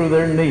them through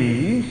their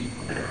knees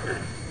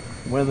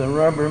with the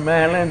rubber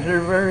malins.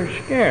 They're very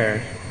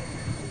scarce.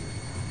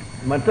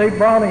 But they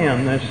brought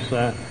in this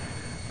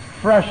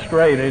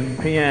frustrated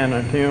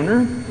piano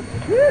tuner.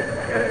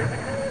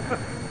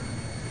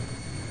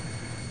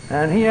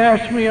 And he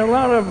asked me a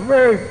lot of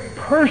very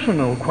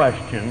personal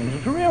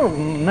questions, real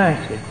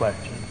nasty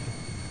questions.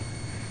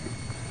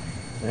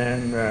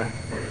 And, I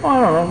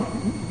don't know,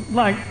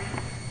 like,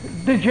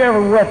 did you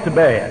ever wet the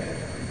bed?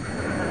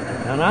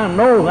 And I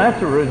know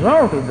that's a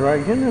result of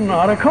drinking and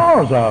not a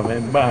cause of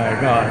it, by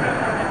God.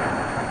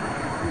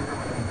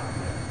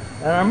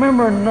 And I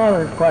remember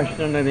another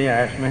question that he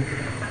asked me.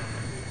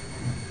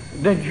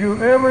 Did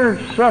you ever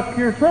suck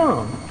your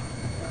thumb?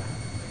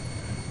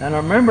 And I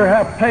remember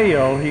how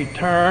pale he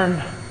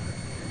turned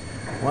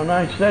when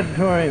I said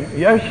to him,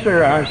 yes,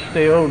 sir, I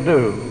still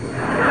do.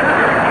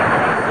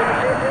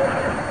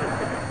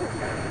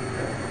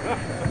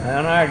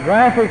 And I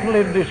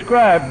graphically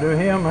described to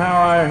him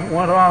how I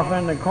went off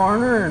in the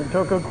corner and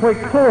took a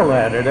quick pull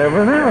at it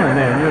every now and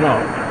then, you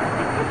know.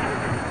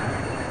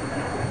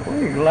 Well,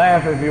 you can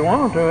laugh if you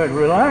want to. It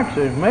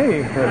relaxes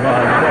me, for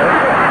God's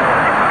sake.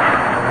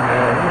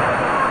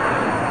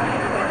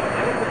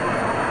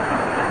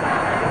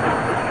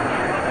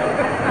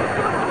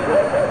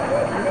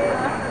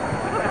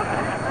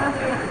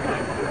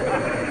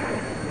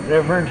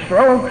 Different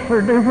strokes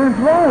for different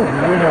folks,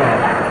 you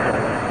know.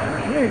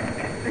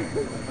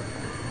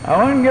 I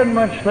wasn't getting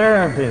much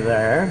therapy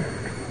there.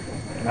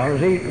 I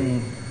was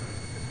eating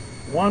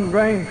 1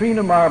 grain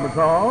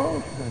phenobarbital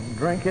and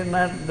drinking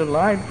that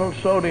delightful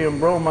sodium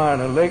bromide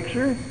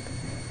elixir.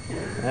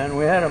 And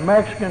we had a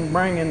Mexican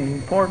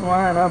bringing port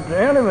wine up the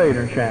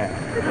elevator shaft.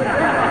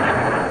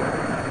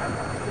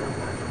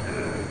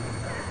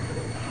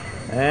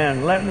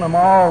 And letting them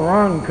all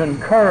run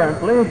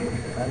concurrently.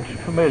 That's a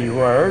familiar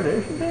word,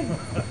 isn't it?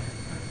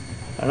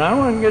 And I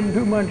wasn't getting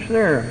too much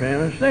therapy.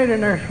 And I stayed in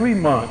there 3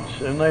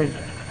 months, and they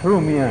threw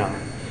me out.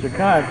 The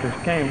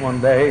psychiatrist came one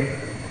day.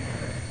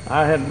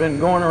 I had been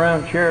going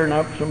around cheering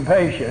up some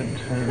patients.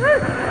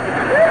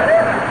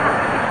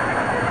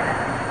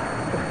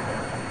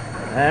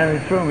 And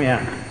he threw me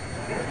out.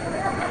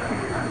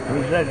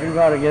 He said, you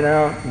got to get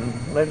out and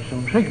let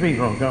some sick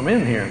people come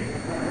in here.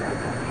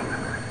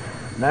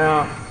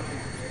 Now,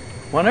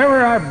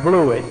 whenever I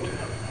blew it,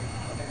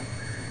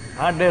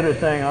 I did a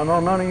thing. I know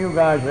none of you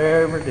guys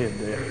ever did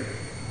this.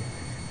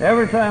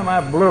 Every time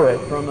I blew it,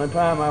 from the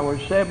time I was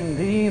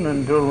 17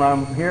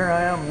 until here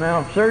I am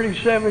now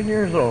 37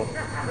 years old,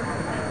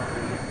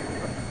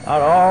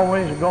 I'd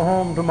always go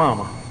home to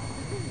Mama.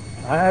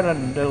 I had a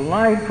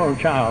delightful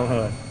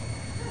childhood.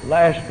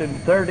 Lasted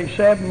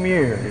 37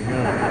 years, you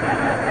know.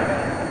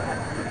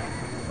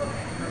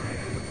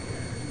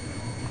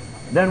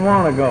 Didn't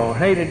want to go.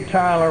 Hated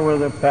Tyler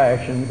with a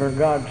passion, for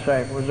God's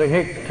sake. It was a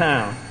hick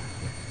town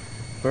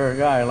for a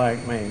guy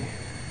like me.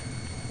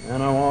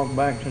 And I walked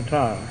back to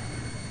Tyler.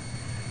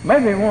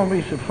 Maybe it won't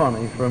be so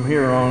funny from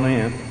here on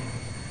in.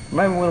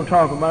 Maybe we'll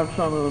talk about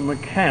some of the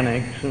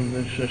mechanics of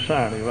the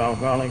Society of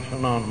Alcoholics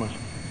Anonymous.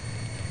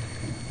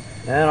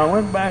 And I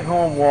went back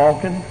home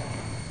walking.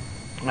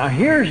 Now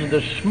here's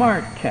the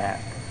smart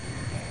cat,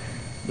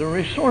 the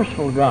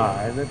resourceful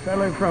guy, the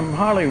fellow from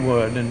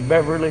Hollywood and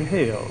Beverly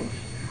Hills,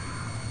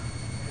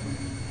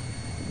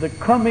 the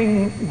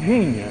coming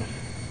genius,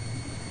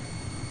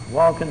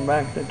 walking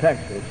back to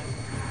Texas.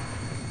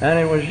 And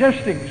it was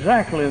just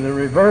exactly the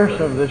reverse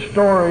of the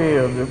story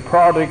of the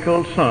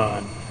prodigal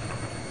son.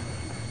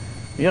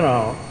 You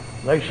know,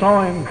 they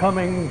saw him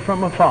coming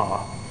from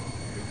afar.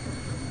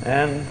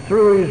 and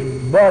threw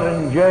his butt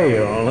in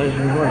jail. This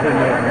is what they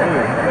did to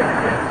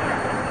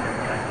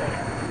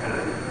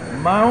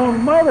me. My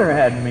own mother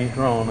had me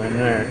thrown in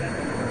there.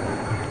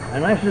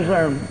 And this is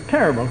a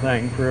terrible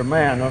thing for a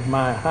man of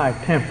my high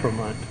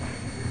temperament.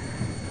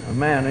 A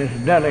man as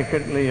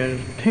delicately as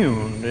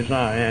tuned as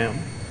I am.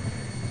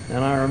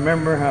 And I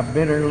remember how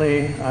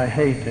bitterly I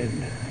hated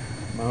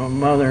my own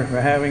mother for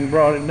having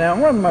brought it down.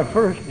 It wasn't my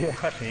first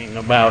cussing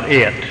about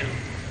it.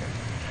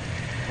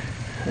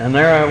 And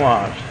there I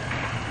was.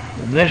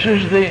 This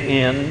is the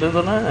end of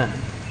the line.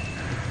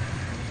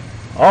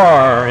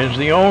 Or, as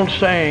the old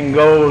saying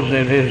goes,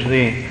 it is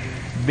the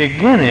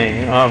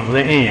beginning of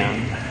the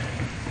end.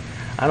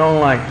 I don't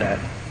like that.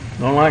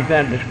 Don't like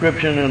that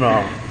description at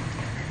all.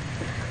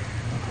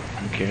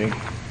 Okay.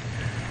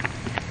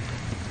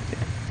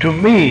 To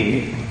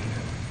me,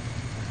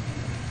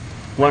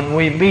 when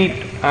we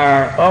meet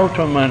our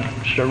ultimate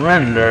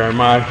surrender,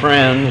 my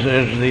friends,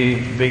 is the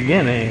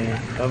beginning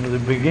of the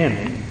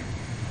beginning,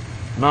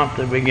 not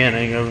the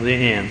beginning of the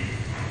end.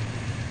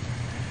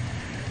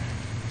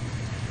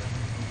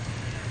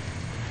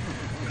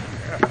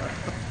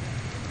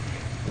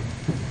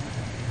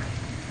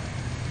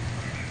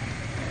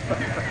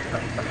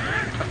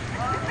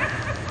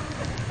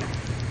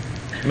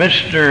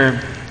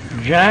 Mr.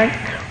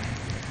 Jack,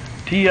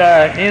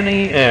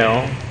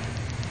 Tinel,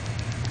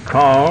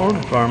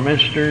 called for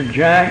Mr.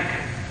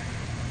 Jack,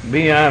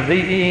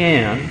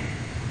 Biven,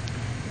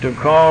 to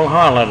call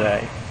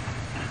holiday.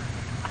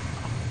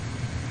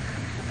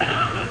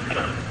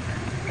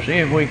 See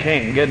if we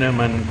can't get them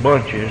in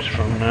bunches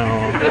from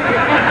now on.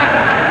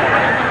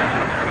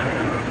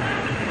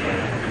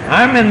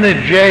 I'm in the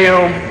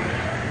jail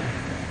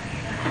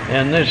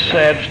in this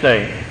sad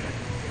state.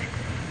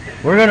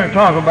 We're going to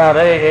talk about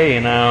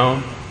AA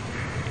now,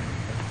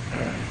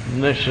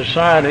 the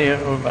Society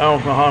of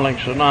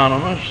Alcoholics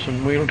Anonymous,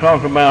 and we'll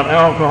talk about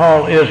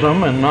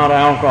alcoholism and not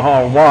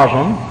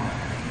alcohol-wasm.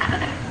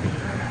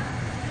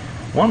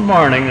 One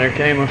morning there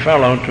came a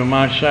fellow to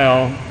my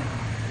cell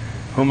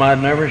whom I'd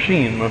never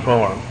seen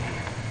before,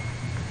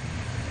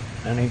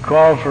 and he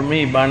called for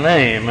me by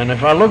name. And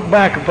if I look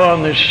back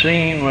upon this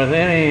scene with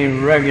any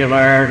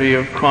regularity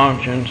of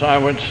conscience, I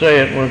would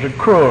say it was a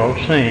cruel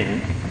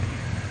scene.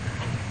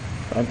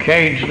 A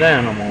caged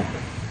animal.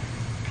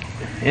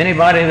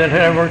 Anybody that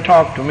had ever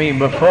talked to me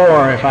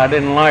before, if I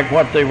didn't like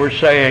what they were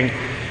saying,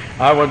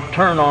 I would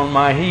turn on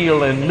my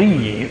heel and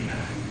leave,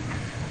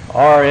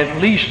 or at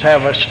least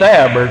have a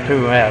stab or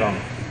two at them.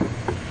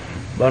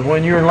 But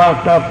when you're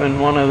locked up in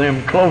one of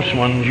them close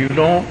ones, you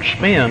don't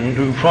spin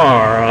too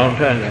far, I'll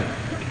tell you.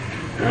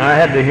 And I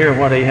had to hear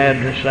what he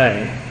had to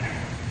say.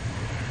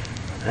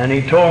 And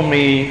he told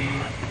me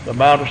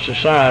about a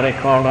society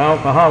called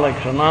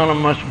Alcoholics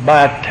Anonymous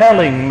by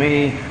telling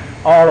me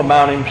all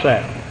about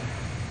himself.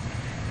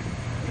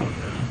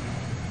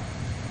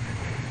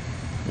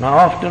 And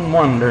I often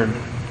wondered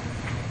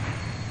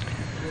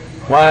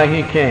why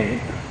he came.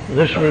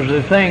 This was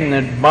the thing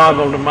that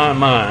boggled my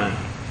mind.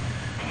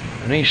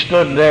 And he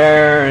stood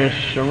there as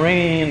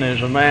serene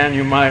as a man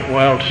you might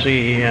well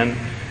see, and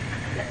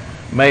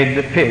made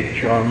the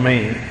pitch on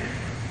me.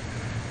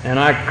 And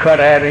I cut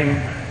at him,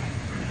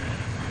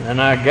 and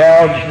I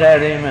gouged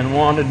at him and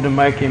wanted to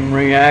make him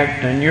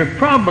react. And you're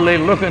probably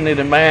looking at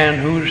a man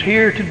who's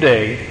here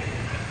today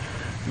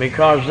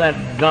because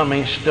that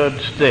dummy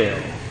stood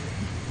still.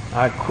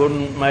 I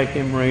couldn't make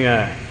him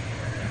react.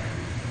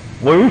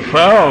 We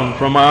found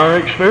from our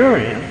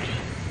experience.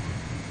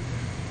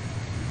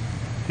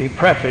 He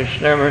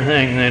prefaced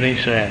everything that he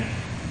said.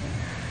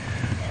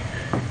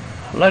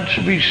 Let's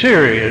be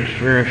serious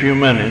for a few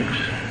minutes.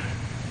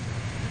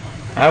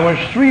 I was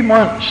 3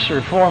 months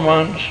or 4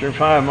 months or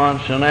 5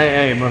 months in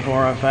AA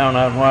before I found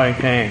out why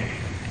he came.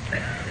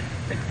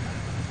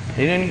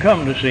 He didn't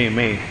come to see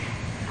me.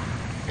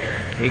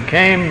 He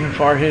came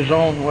for his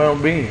own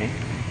well-being.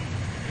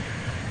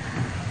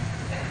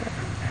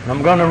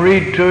 I'm going to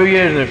read to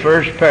you the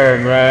first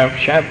paragraph,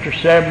 chapter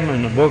 7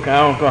 in the book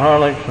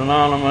Alcoholics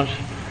Anonymous,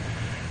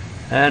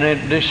 and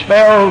it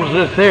dispels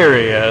the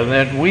theory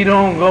that we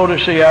don't go to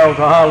see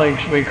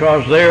alcoholics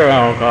because they're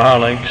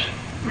alcoholics.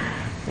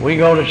 We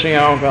go to see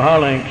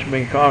alcoholics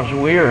because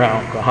we're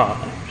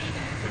alcoholics.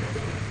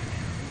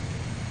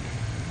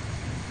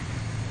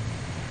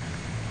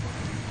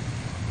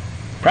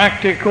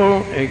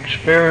 Practical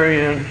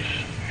experience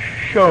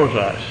shows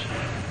us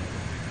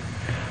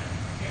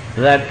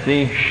that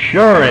the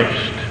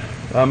surest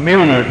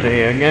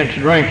immunity against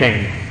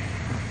drinking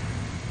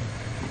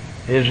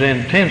is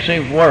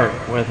intensive work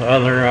with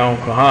other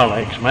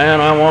alcoholics.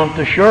 Man, I want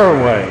the sure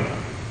way.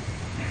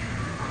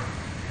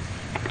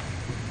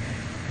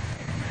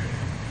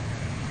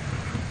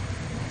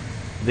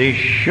 The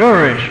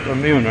surest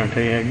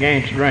immunity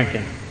against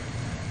drinking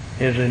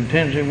is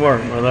intensive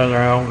work with other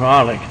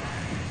alcoholics.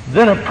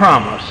 Then a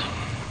promise.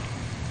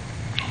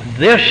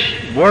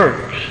 This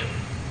works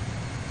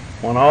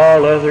when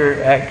all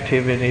other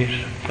activities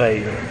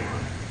fail.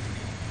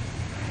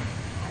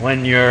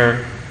 When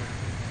your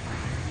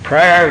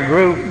prayer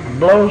group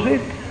blows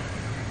it,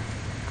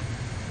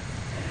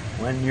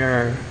 when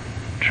your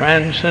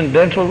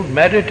transcendental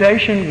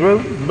meditation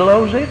group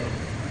blows it,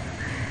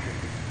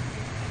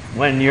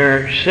 when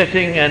your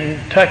sitting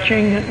and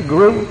touching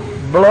group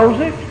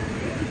blows it.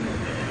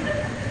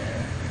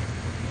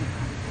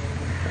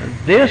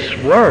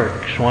 This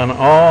works when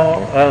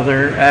all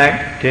other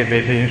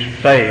activities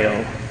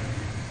fail.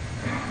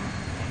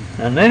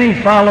 And then he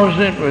follows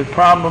it with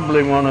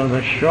probably one of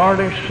the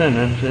shortest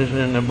sentences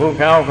in the book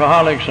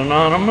Alcoholics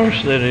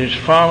Anonymous that is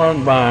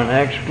followed by an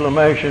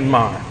exclamation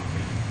mark.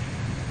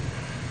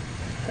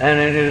 And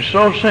it is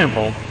so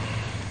simple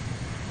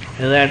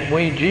that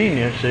we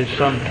geniuses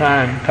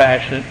sometimes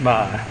pass it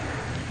by.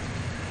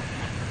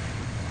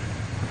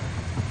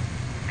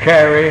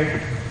 Carry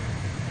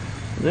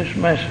this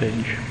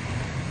message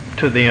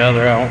to the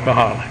other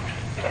alcoholics.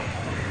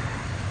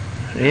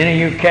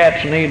 Any of you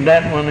cats need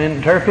that one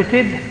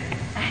interpreted?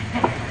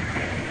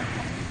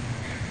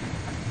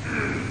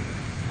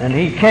 And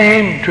he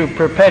came to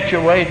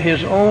perpetuate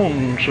his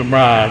own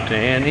sobriety,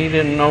 and he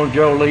didn't know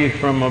Joe Lee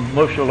from a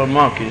bushel of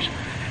monkeys.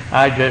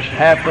 I just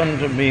happened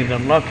to be the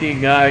lucky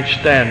guy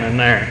standing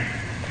there,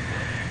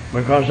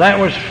 because that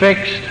was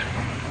fixed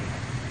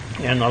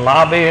in the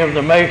lobby of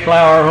the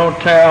Mayflower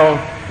Hotel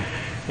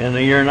in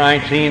the year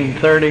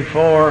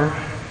 1934,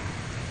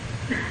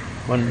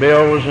 when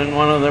Bill was in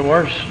one of the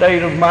worst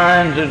state of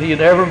minds that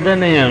he'd ever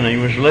been in. He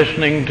was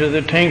listening to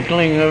the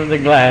tinkling of the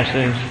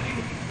glasses,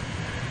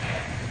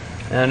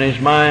 and his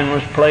mind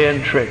was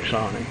playing tricks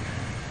on him.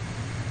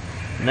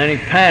 And then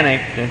he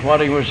panicked at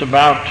what he was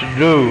about to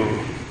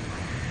do.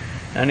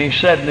 And he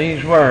said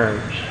these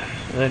words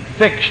that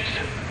fixed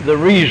the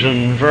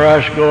reason for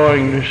us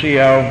going to see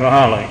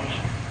alcoholics.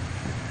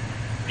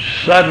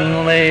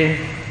 Suddenly,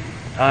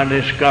 I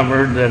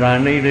discovered that I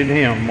needed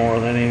him more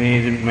than he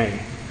needed me.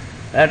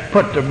 That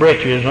put the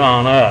britches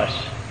on us.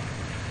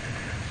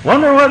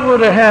 Wonder what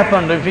would have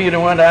happened if he'd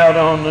have went out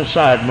on the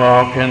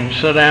sidewalk and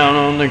sat down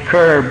on the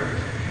curb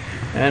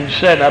and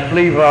said, I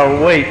believe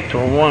I'll wait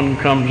till one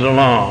comes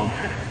along.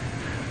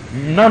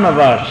 None of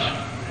us,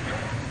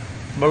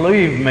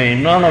 believe me,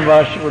 none of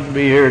us would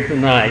be here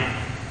tonight.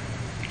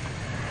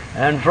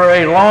 And for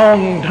a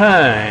long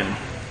time,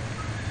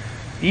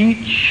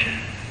 each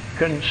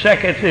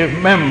consecutive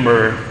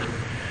member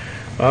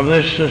of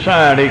this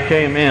society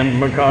came in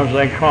because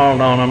they called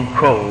on them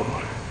cold.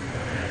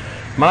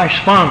 My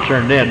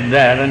sponsor did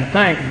that, and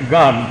thank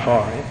God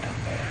for it.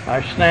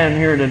 I stand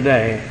here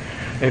today.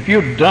 If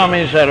you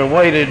dummies had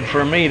waited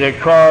for me to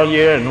call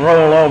you and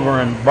roll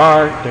over and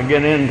bark to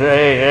get into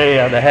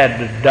AA, I'd have had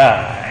to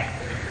die.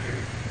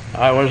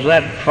 I was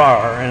that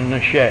far in the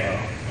shell.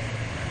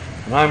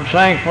 And I'm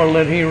thankful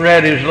that he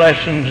read his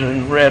lessons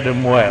and read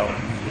them well.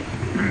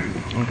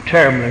 I'm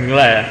terribly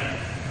glad.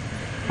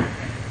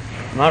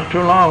 Not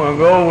too long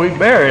ago, we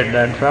buried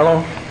that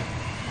fellow.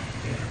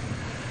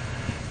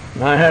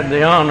 And I had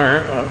the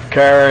honor of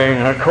carrying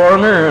a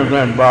corner of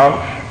that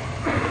box.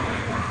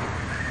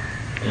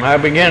 And I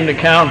began to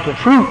count the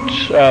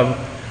fruits of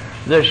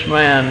this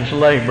man's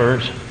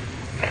labors,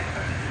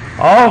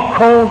 all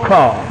cold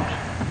calls,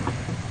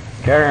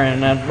 carrying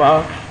that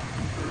box.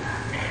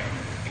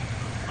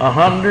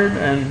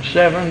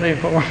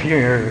 174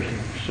 years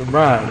of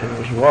sobriety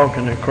was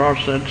walking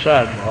across that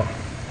sidewalk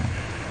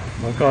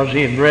because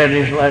he had read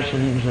his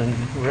lessons and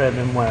read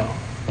them well.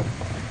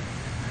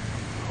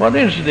 What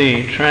is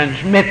the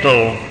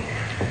transmittal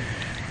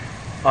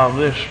of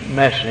this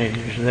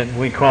message that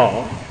we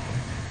call?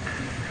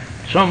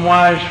 Some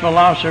wise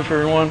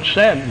philosopher once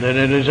said that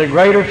it is a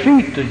greater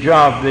feat to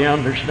jog the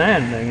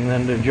understanding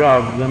than to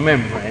jog the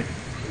memory.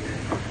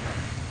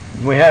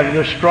 We have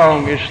the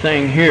strongest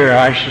thing here.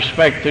 I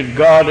suspect that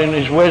God in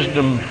his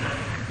wisdom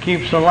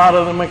keeps a lot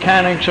of the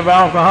mechanics of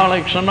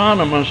Alcoholics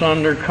Anonymous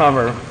under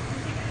cover.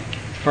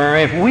 For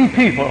if we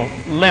people,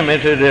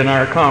 limited in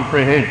our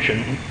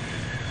comprehension,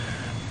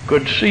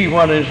 could see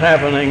what is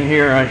happening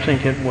here, I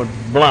think it would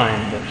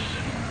blind us.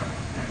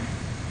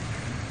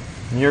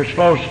 You're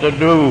supposed to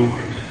do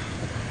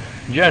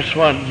just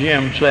what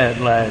Jim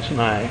said last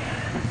night.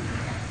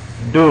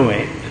 Do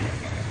it.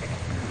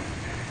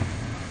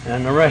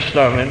 And the rest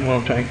of it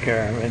will take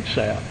care of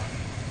itself.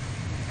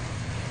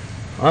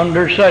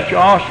 Under such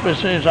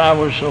auspices, I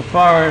was so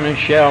far in a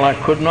shell I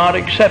could not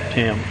accept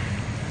him.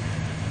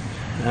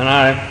 And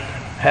I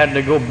had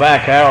to go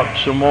back out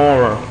some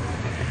more.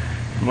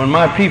 When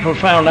my people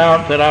found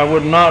out that I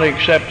would not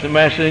accept the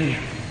message,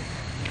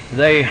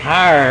 they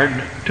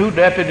hired 2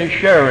 deputy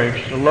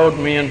sheriffs to load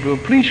me into a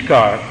police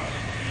car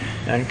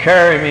and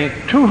carry me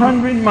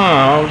 200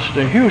 miles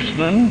to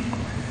Houston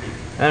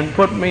and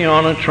put me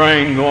on a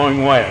train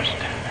going west.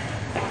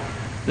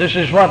 This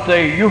is what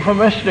they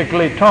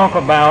euphemistically talk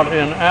about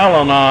in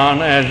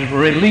Al-Anon as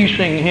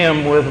releasing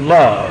him with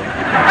love.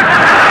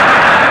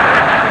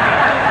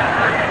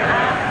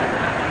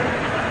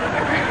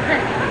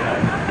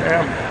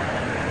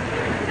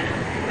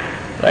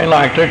 They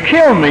like to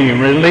kill me,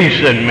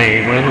 releasing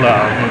me with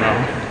love, you know.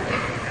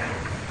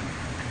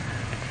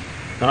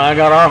 And I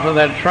got off of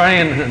that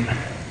train in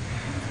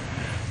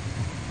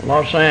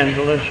Los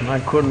Angeles, and I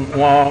couldn't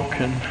walk,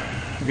 and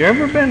Have you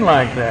ever been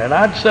like that?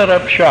 I'd set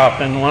up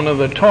shop in one of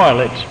the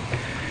toilets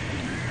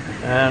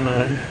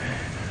and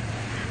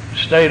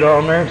stayed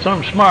on there.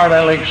 Some smart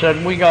aleck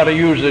said, we got to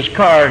use this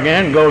car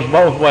again. Goes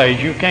both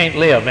ways. You can't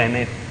live in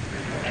it.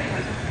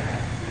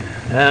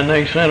 And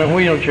they sent a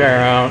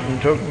wheelchair out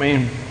and took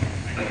me.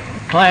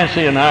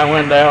 Clancy and I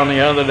went down the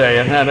other day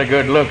and had a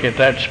good look at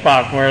that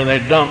spot where they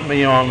dumped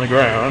me on the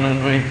ground,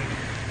 and we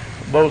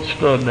both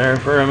stood there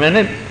for a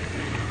minute.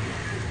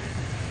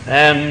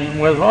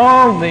 And with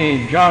all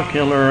the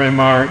jocular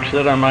remarks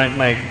that I might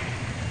make,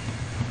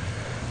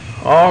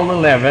 all the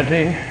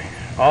levity,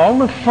 all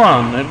the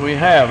fun that we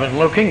have in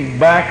looking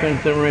back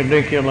at the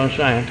ridiculous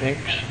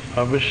antics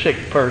of a sick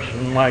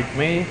person like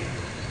me,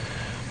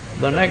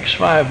 the next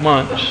 5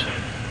 months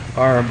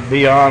are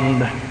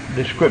beyond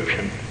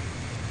description.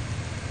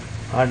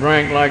 I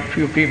drank like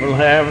few people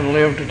have and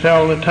lived to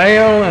tell the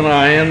tale, and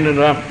I ended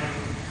up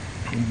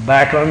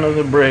back under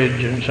the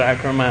bridge in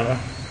Sacramento.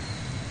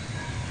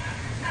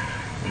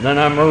 And then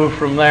I moved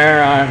from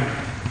there. I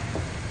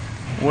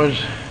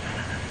was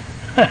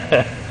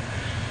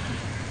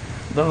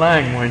the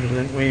language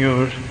that we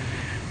use.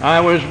 I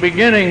was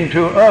beginning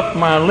to up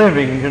my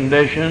living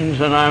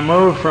conditions, and I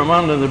moved from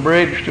under the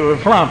bridge to a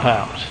flop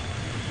house.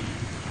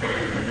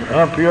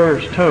 Up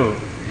yours too.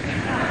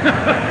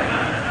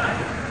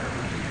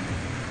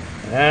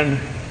 And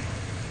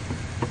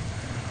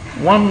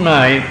one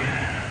night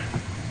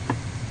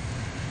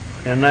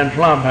in that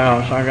flop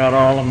house, I got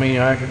all of me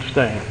I could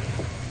stand.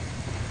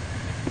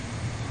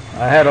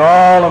 I had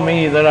all of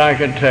me that I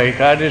could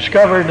take. I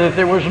discovered that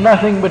there was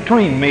nothing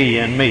between me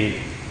and me.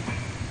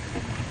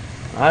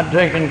 I'd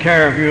taken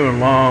care of you a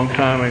long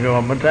time ago,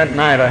 but that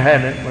night I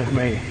had it with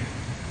me.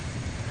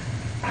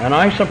 And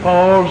I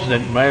suppose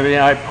that maybe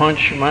I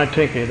punched my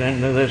ticket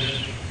into this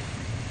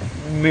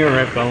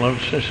miracle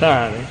of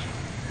society.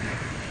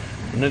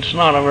 And it's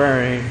not a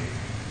very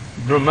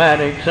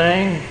dramatic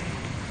thing.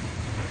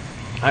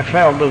 I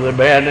fell to the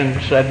bed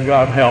and said,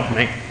 God help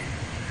me.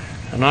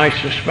 And I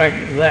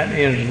suspect that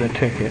is the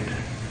ticket.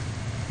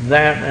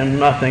 That and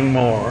nothing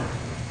more.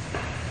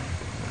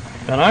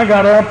 And I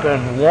got up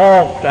and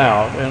walked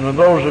out. And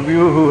those of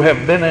you who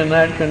have been in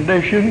that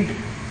condition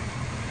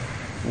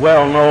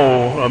well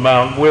know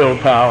about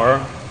willpower.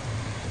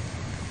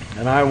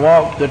 And I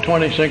walked the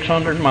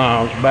 2,600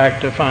 miles back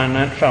to find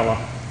that fellow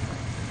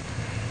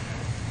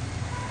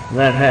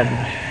that had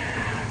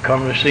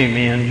come to see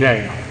me in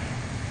jail.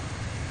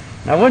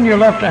 Now, wouldn't you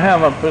love to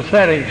have a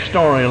pathetic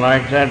story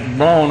like that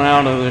blown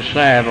out of the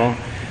saddle?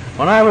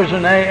 When I was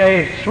in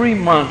AA 3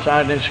 months,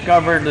 I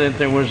discovered that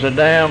there was a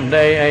damned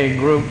AA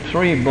group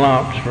 3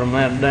 blocks from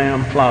that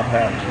damn flop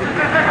house.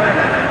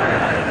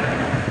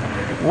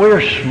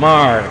 We're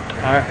smart.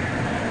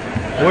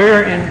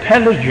 We're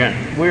intelligent.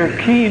 We're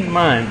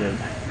keen-minded.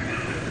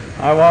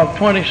 I walked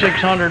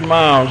 2,600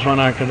 miles when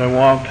I could have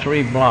walked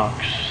 3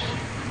 blocks.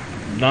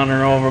 Done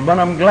her over. But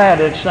I'm glad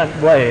it's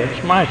that way.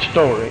 It's my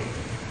story.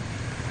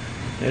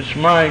 It's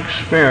my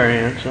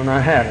experience, and I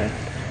had it.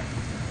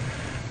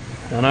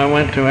 And I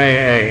went to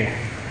AA.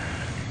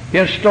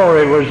 His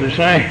story was the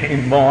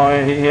same,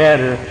 boy. He had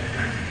it.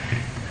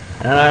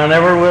 And I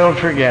never will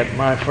forget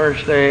my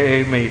first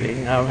AA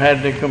meeting. I've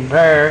had to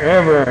compare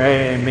every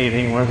AA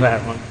meeting with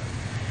that one.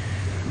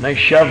 And they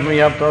shoved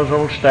me up those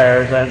old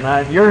stairs that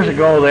night. Years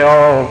ago, they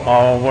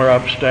all were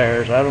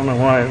upstairs. I don't know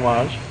why it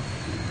was.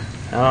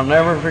 And I'll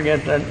never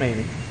forget that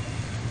meeting.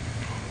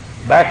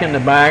 Back in the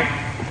back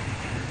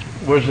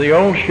was the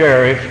old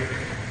sheriff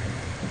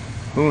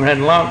who had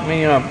locked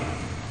me up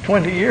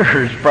 20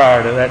 years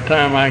prior to that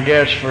time, I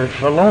guess, for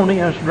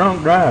felonious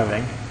drunk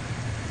driving.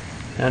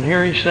 And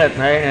here he's sitting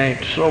there,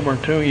 sober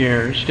 2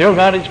 years, still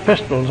got his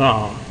pistols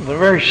on, the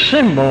very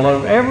symbol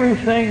of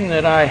everything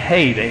that I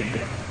hated.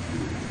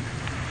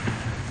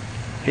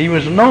 He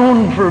was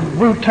known for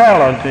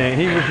brutality.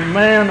 He was a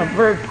man, a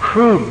very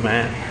crude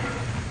man.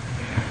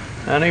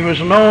 And he was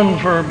known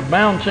for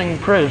bouncing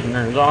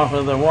prisoners off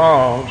of the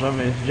walls of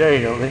his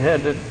jail. He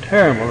had a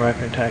terrible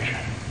reputation.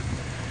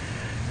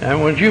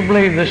 And would you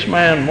believe this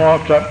man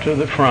walked up to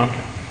the front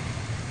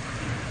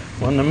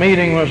when the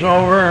meeting was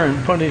over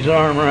and put his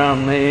arm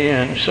around me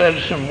and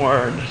said some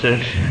words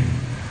that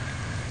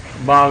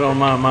boggled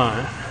my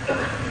mind.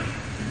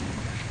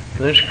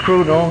 This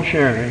crude old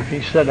sheriff,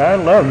 he said, I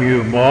love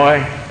you,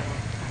 boy,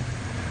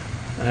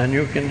 and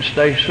you can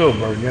stay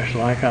sober just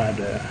like I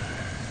do.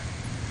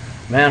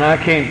 Man, I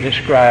can't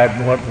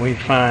describe what we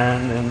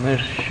find in this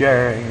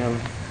sharing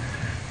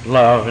of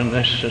love in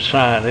this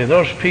society.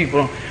 Those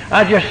people,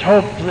 I just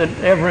hope that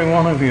every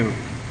one of you,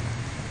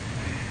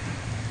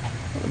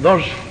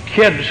 those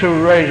kids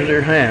who raised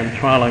their hands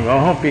a while ago, I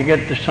hope you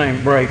get the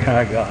same break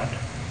I got.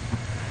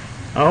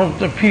 I hope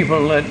the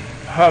people that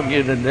hug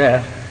you to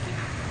death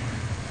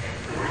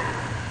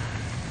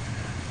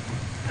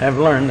have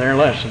learned their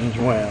lessons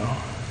well,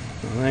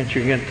 and that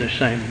you get the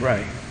same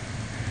break.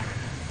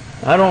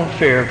 I don't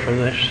fear for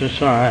this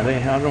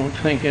society. I don't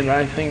think it.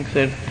 I think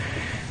that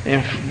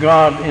if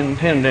God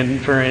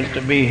intended for it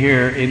to be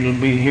here, it'll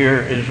be here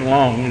as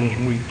long as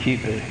we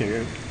keep it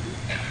here.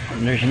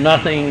 And there's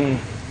nothing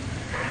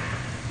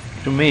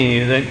to me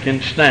that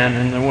can stand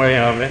in the way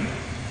of it.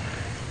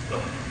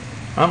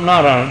 I'm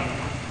not a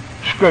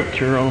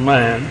scriptural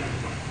man,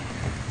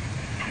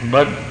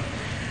 but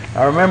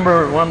I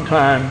remember one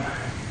time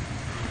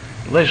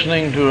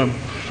listening to a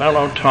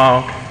fellow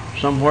talk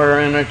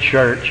somewhere in a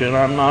church, and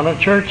I'm not a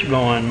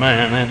church-going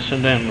man,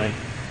 incidentally,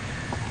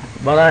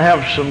 but I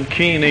have some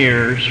keen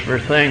ears for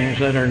things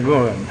that are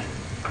good.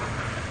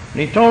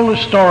 And he told a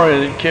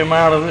story that came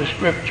out of the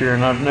scripture,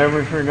 and I've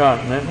never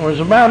forgotten it. It was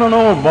about an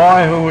old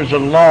boy who was a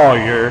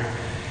lawyer,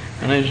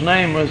 and his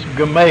name was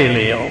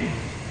Gamaliel.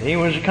 He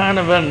was kind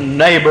of a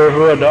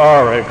neighborhood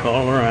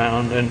oracle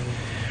around, and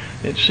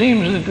it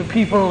seems that the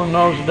people in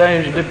those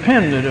days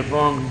depended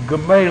upon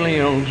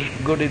Gamaliel's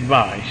good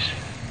advice.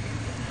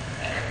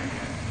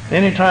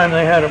 Anytime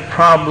they had a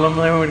problem,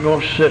 they would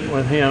go sit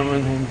with him,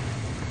 and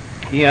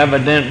he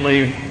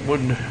evidently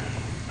would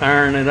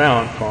iron it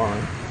out for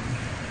them.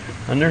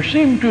 And there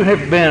seemed to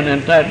have been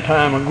at that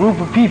time a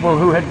group of people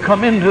who had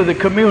come into the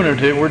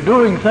community, were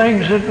doing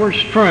things that were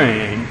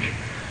strange,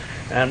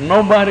 and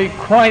nobody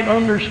quite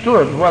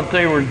understood what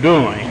they were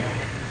doing.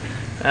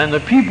 And the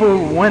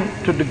people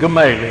went to the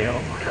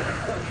Gamaliel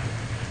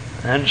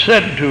and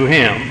said to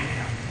him,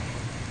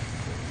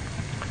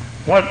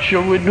 "What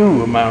shall we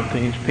do about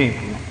these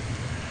people?"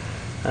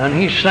 And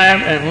he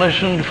sat and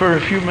listened for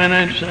a few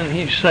minutes, and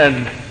he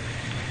said,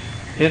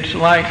 "It's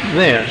like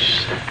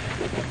this.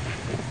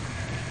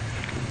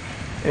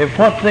 If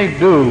what they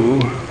do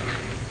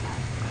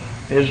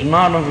is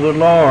not of the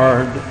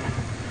Lord,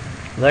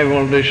 they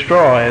will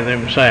destroy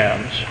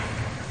themselves.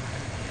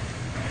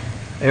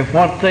 If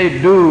what they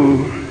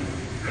do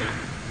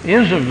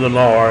is of the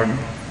Lord,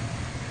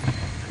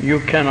 you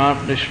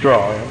cannot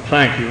destroy it."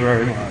 Thank you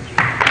very much.